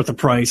think it was worth the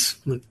price.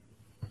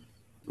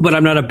 But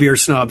I'm not a beer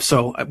snob,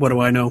 so what do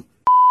I know?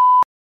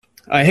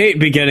 I hate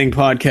beginning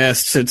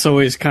podcasts. It's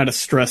always kind of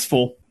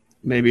stressful.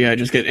 Maybe I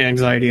just get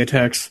anxiety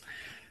attacks.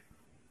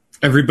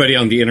 Everybody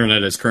on the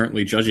internet is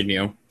currently judging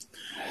you.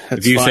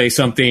 That's if you fine. say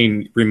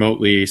something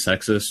remotely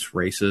sexist,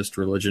 racist,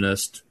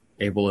 religionist,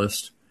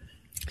 ableist,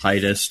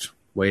 heightist,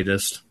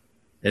 weightist,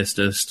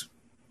 istist,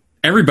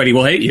 everybody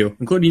will hate you,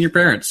 including your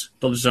parents.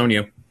 They'll disown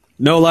you.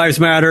 No lives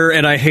matter,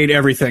 and I hate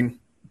everything.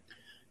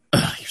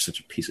 Ugh, you're such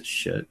a piece of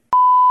shit.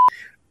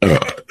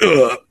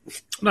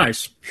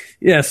 Nice.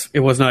 Yes, it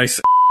was nice.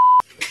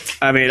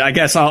 I mean, I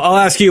guess I'll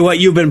ask you what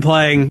you've been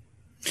playing.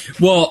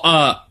 Well,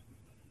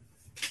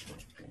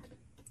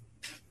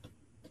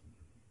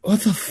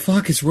 what the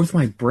fuck is with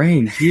my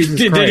brain? Jesus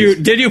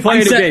Christ. Did you play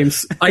any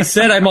games? I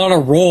said I'm on a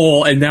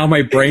roll, and now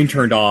my brain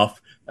turned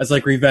off. That's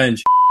like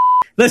revenge.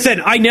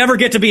 Listen, I never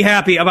get to be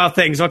happy about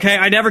things, okay?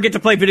 I never get to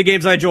play video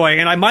games I enjoy,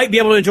 and I might be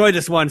able to enjoy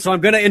this one, so I'm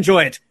going to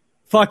enjoy it.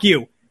 Fuck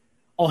you.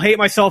 I'll hate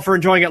myself for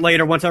enjoying it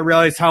later once I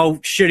realize how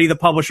shitty the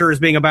publisher is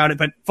being about it,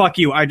 but fuck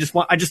you. I just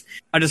want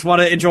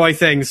to enjoy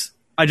things.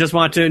 I just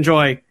want to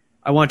enjoy.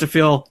 I want to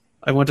feel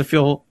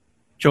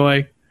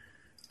joy.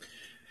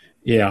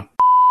 Yeah.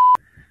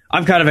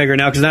 I'm kind of angry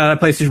now because now that I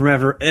play Super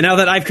Mario, and now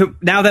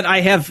that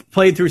I have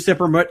played through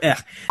Super Mario,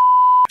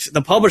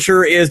 the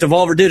publisher is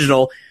Devolver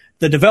Digital,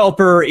 the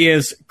developer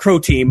is Crow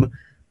Team,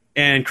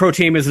 and Crow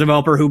Team is the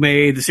developer who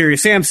made the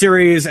Serious Sam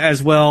series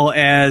as well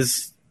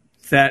as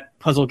that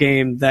puzzle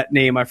game. That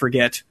name I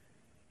forget.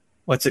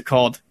 What's it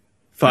called?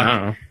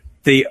 Fuck.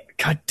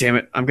 God damn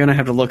it! I'm gonna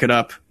have to look it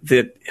up.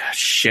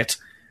 Shit.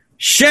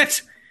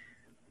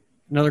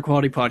 Another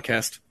quality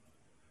podcast.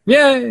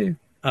 Yay!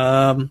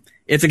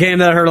 It's a game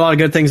that I heard a lot of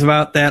good things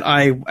about that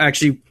I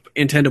actually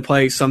intend to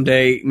play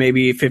someday,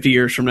 maybe 50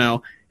 years from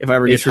now, if I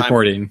ever get time.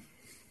 Recording.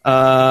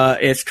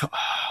 Let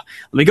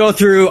me go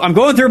through. I'm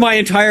going through my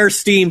entire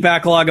Steam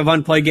backlog of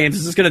unplayed games.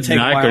 This is going to take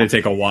a while. Not going to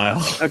take a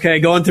while. Okay,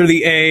 going through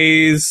the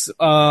A's,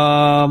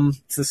 the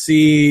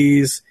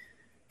C's,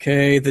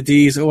 okay, the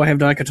D's. Oh, I have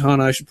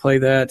Daikatana. I should play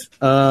that.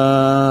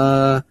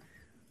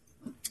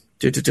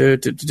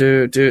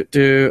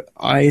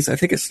 I's. I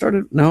think it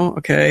started. No,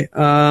 okay.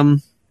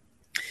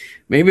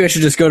 Maybe I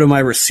should just go to my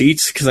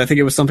receipts because I think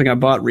it was something I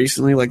bought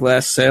recently, like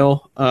last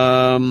sale.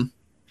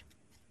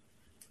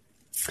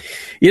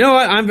 You know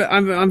what?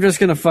 I'm just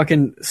gonna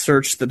fucking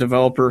search the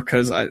developer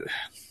because I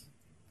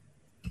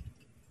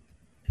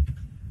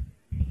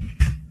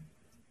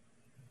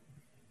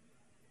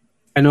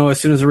know as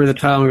soon as I read the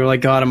title, we were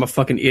like, God, I'm a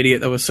fucking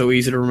idiot. That was so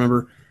easy to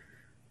remember.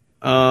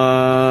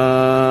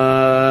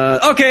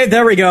 Okay,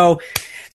 there we go.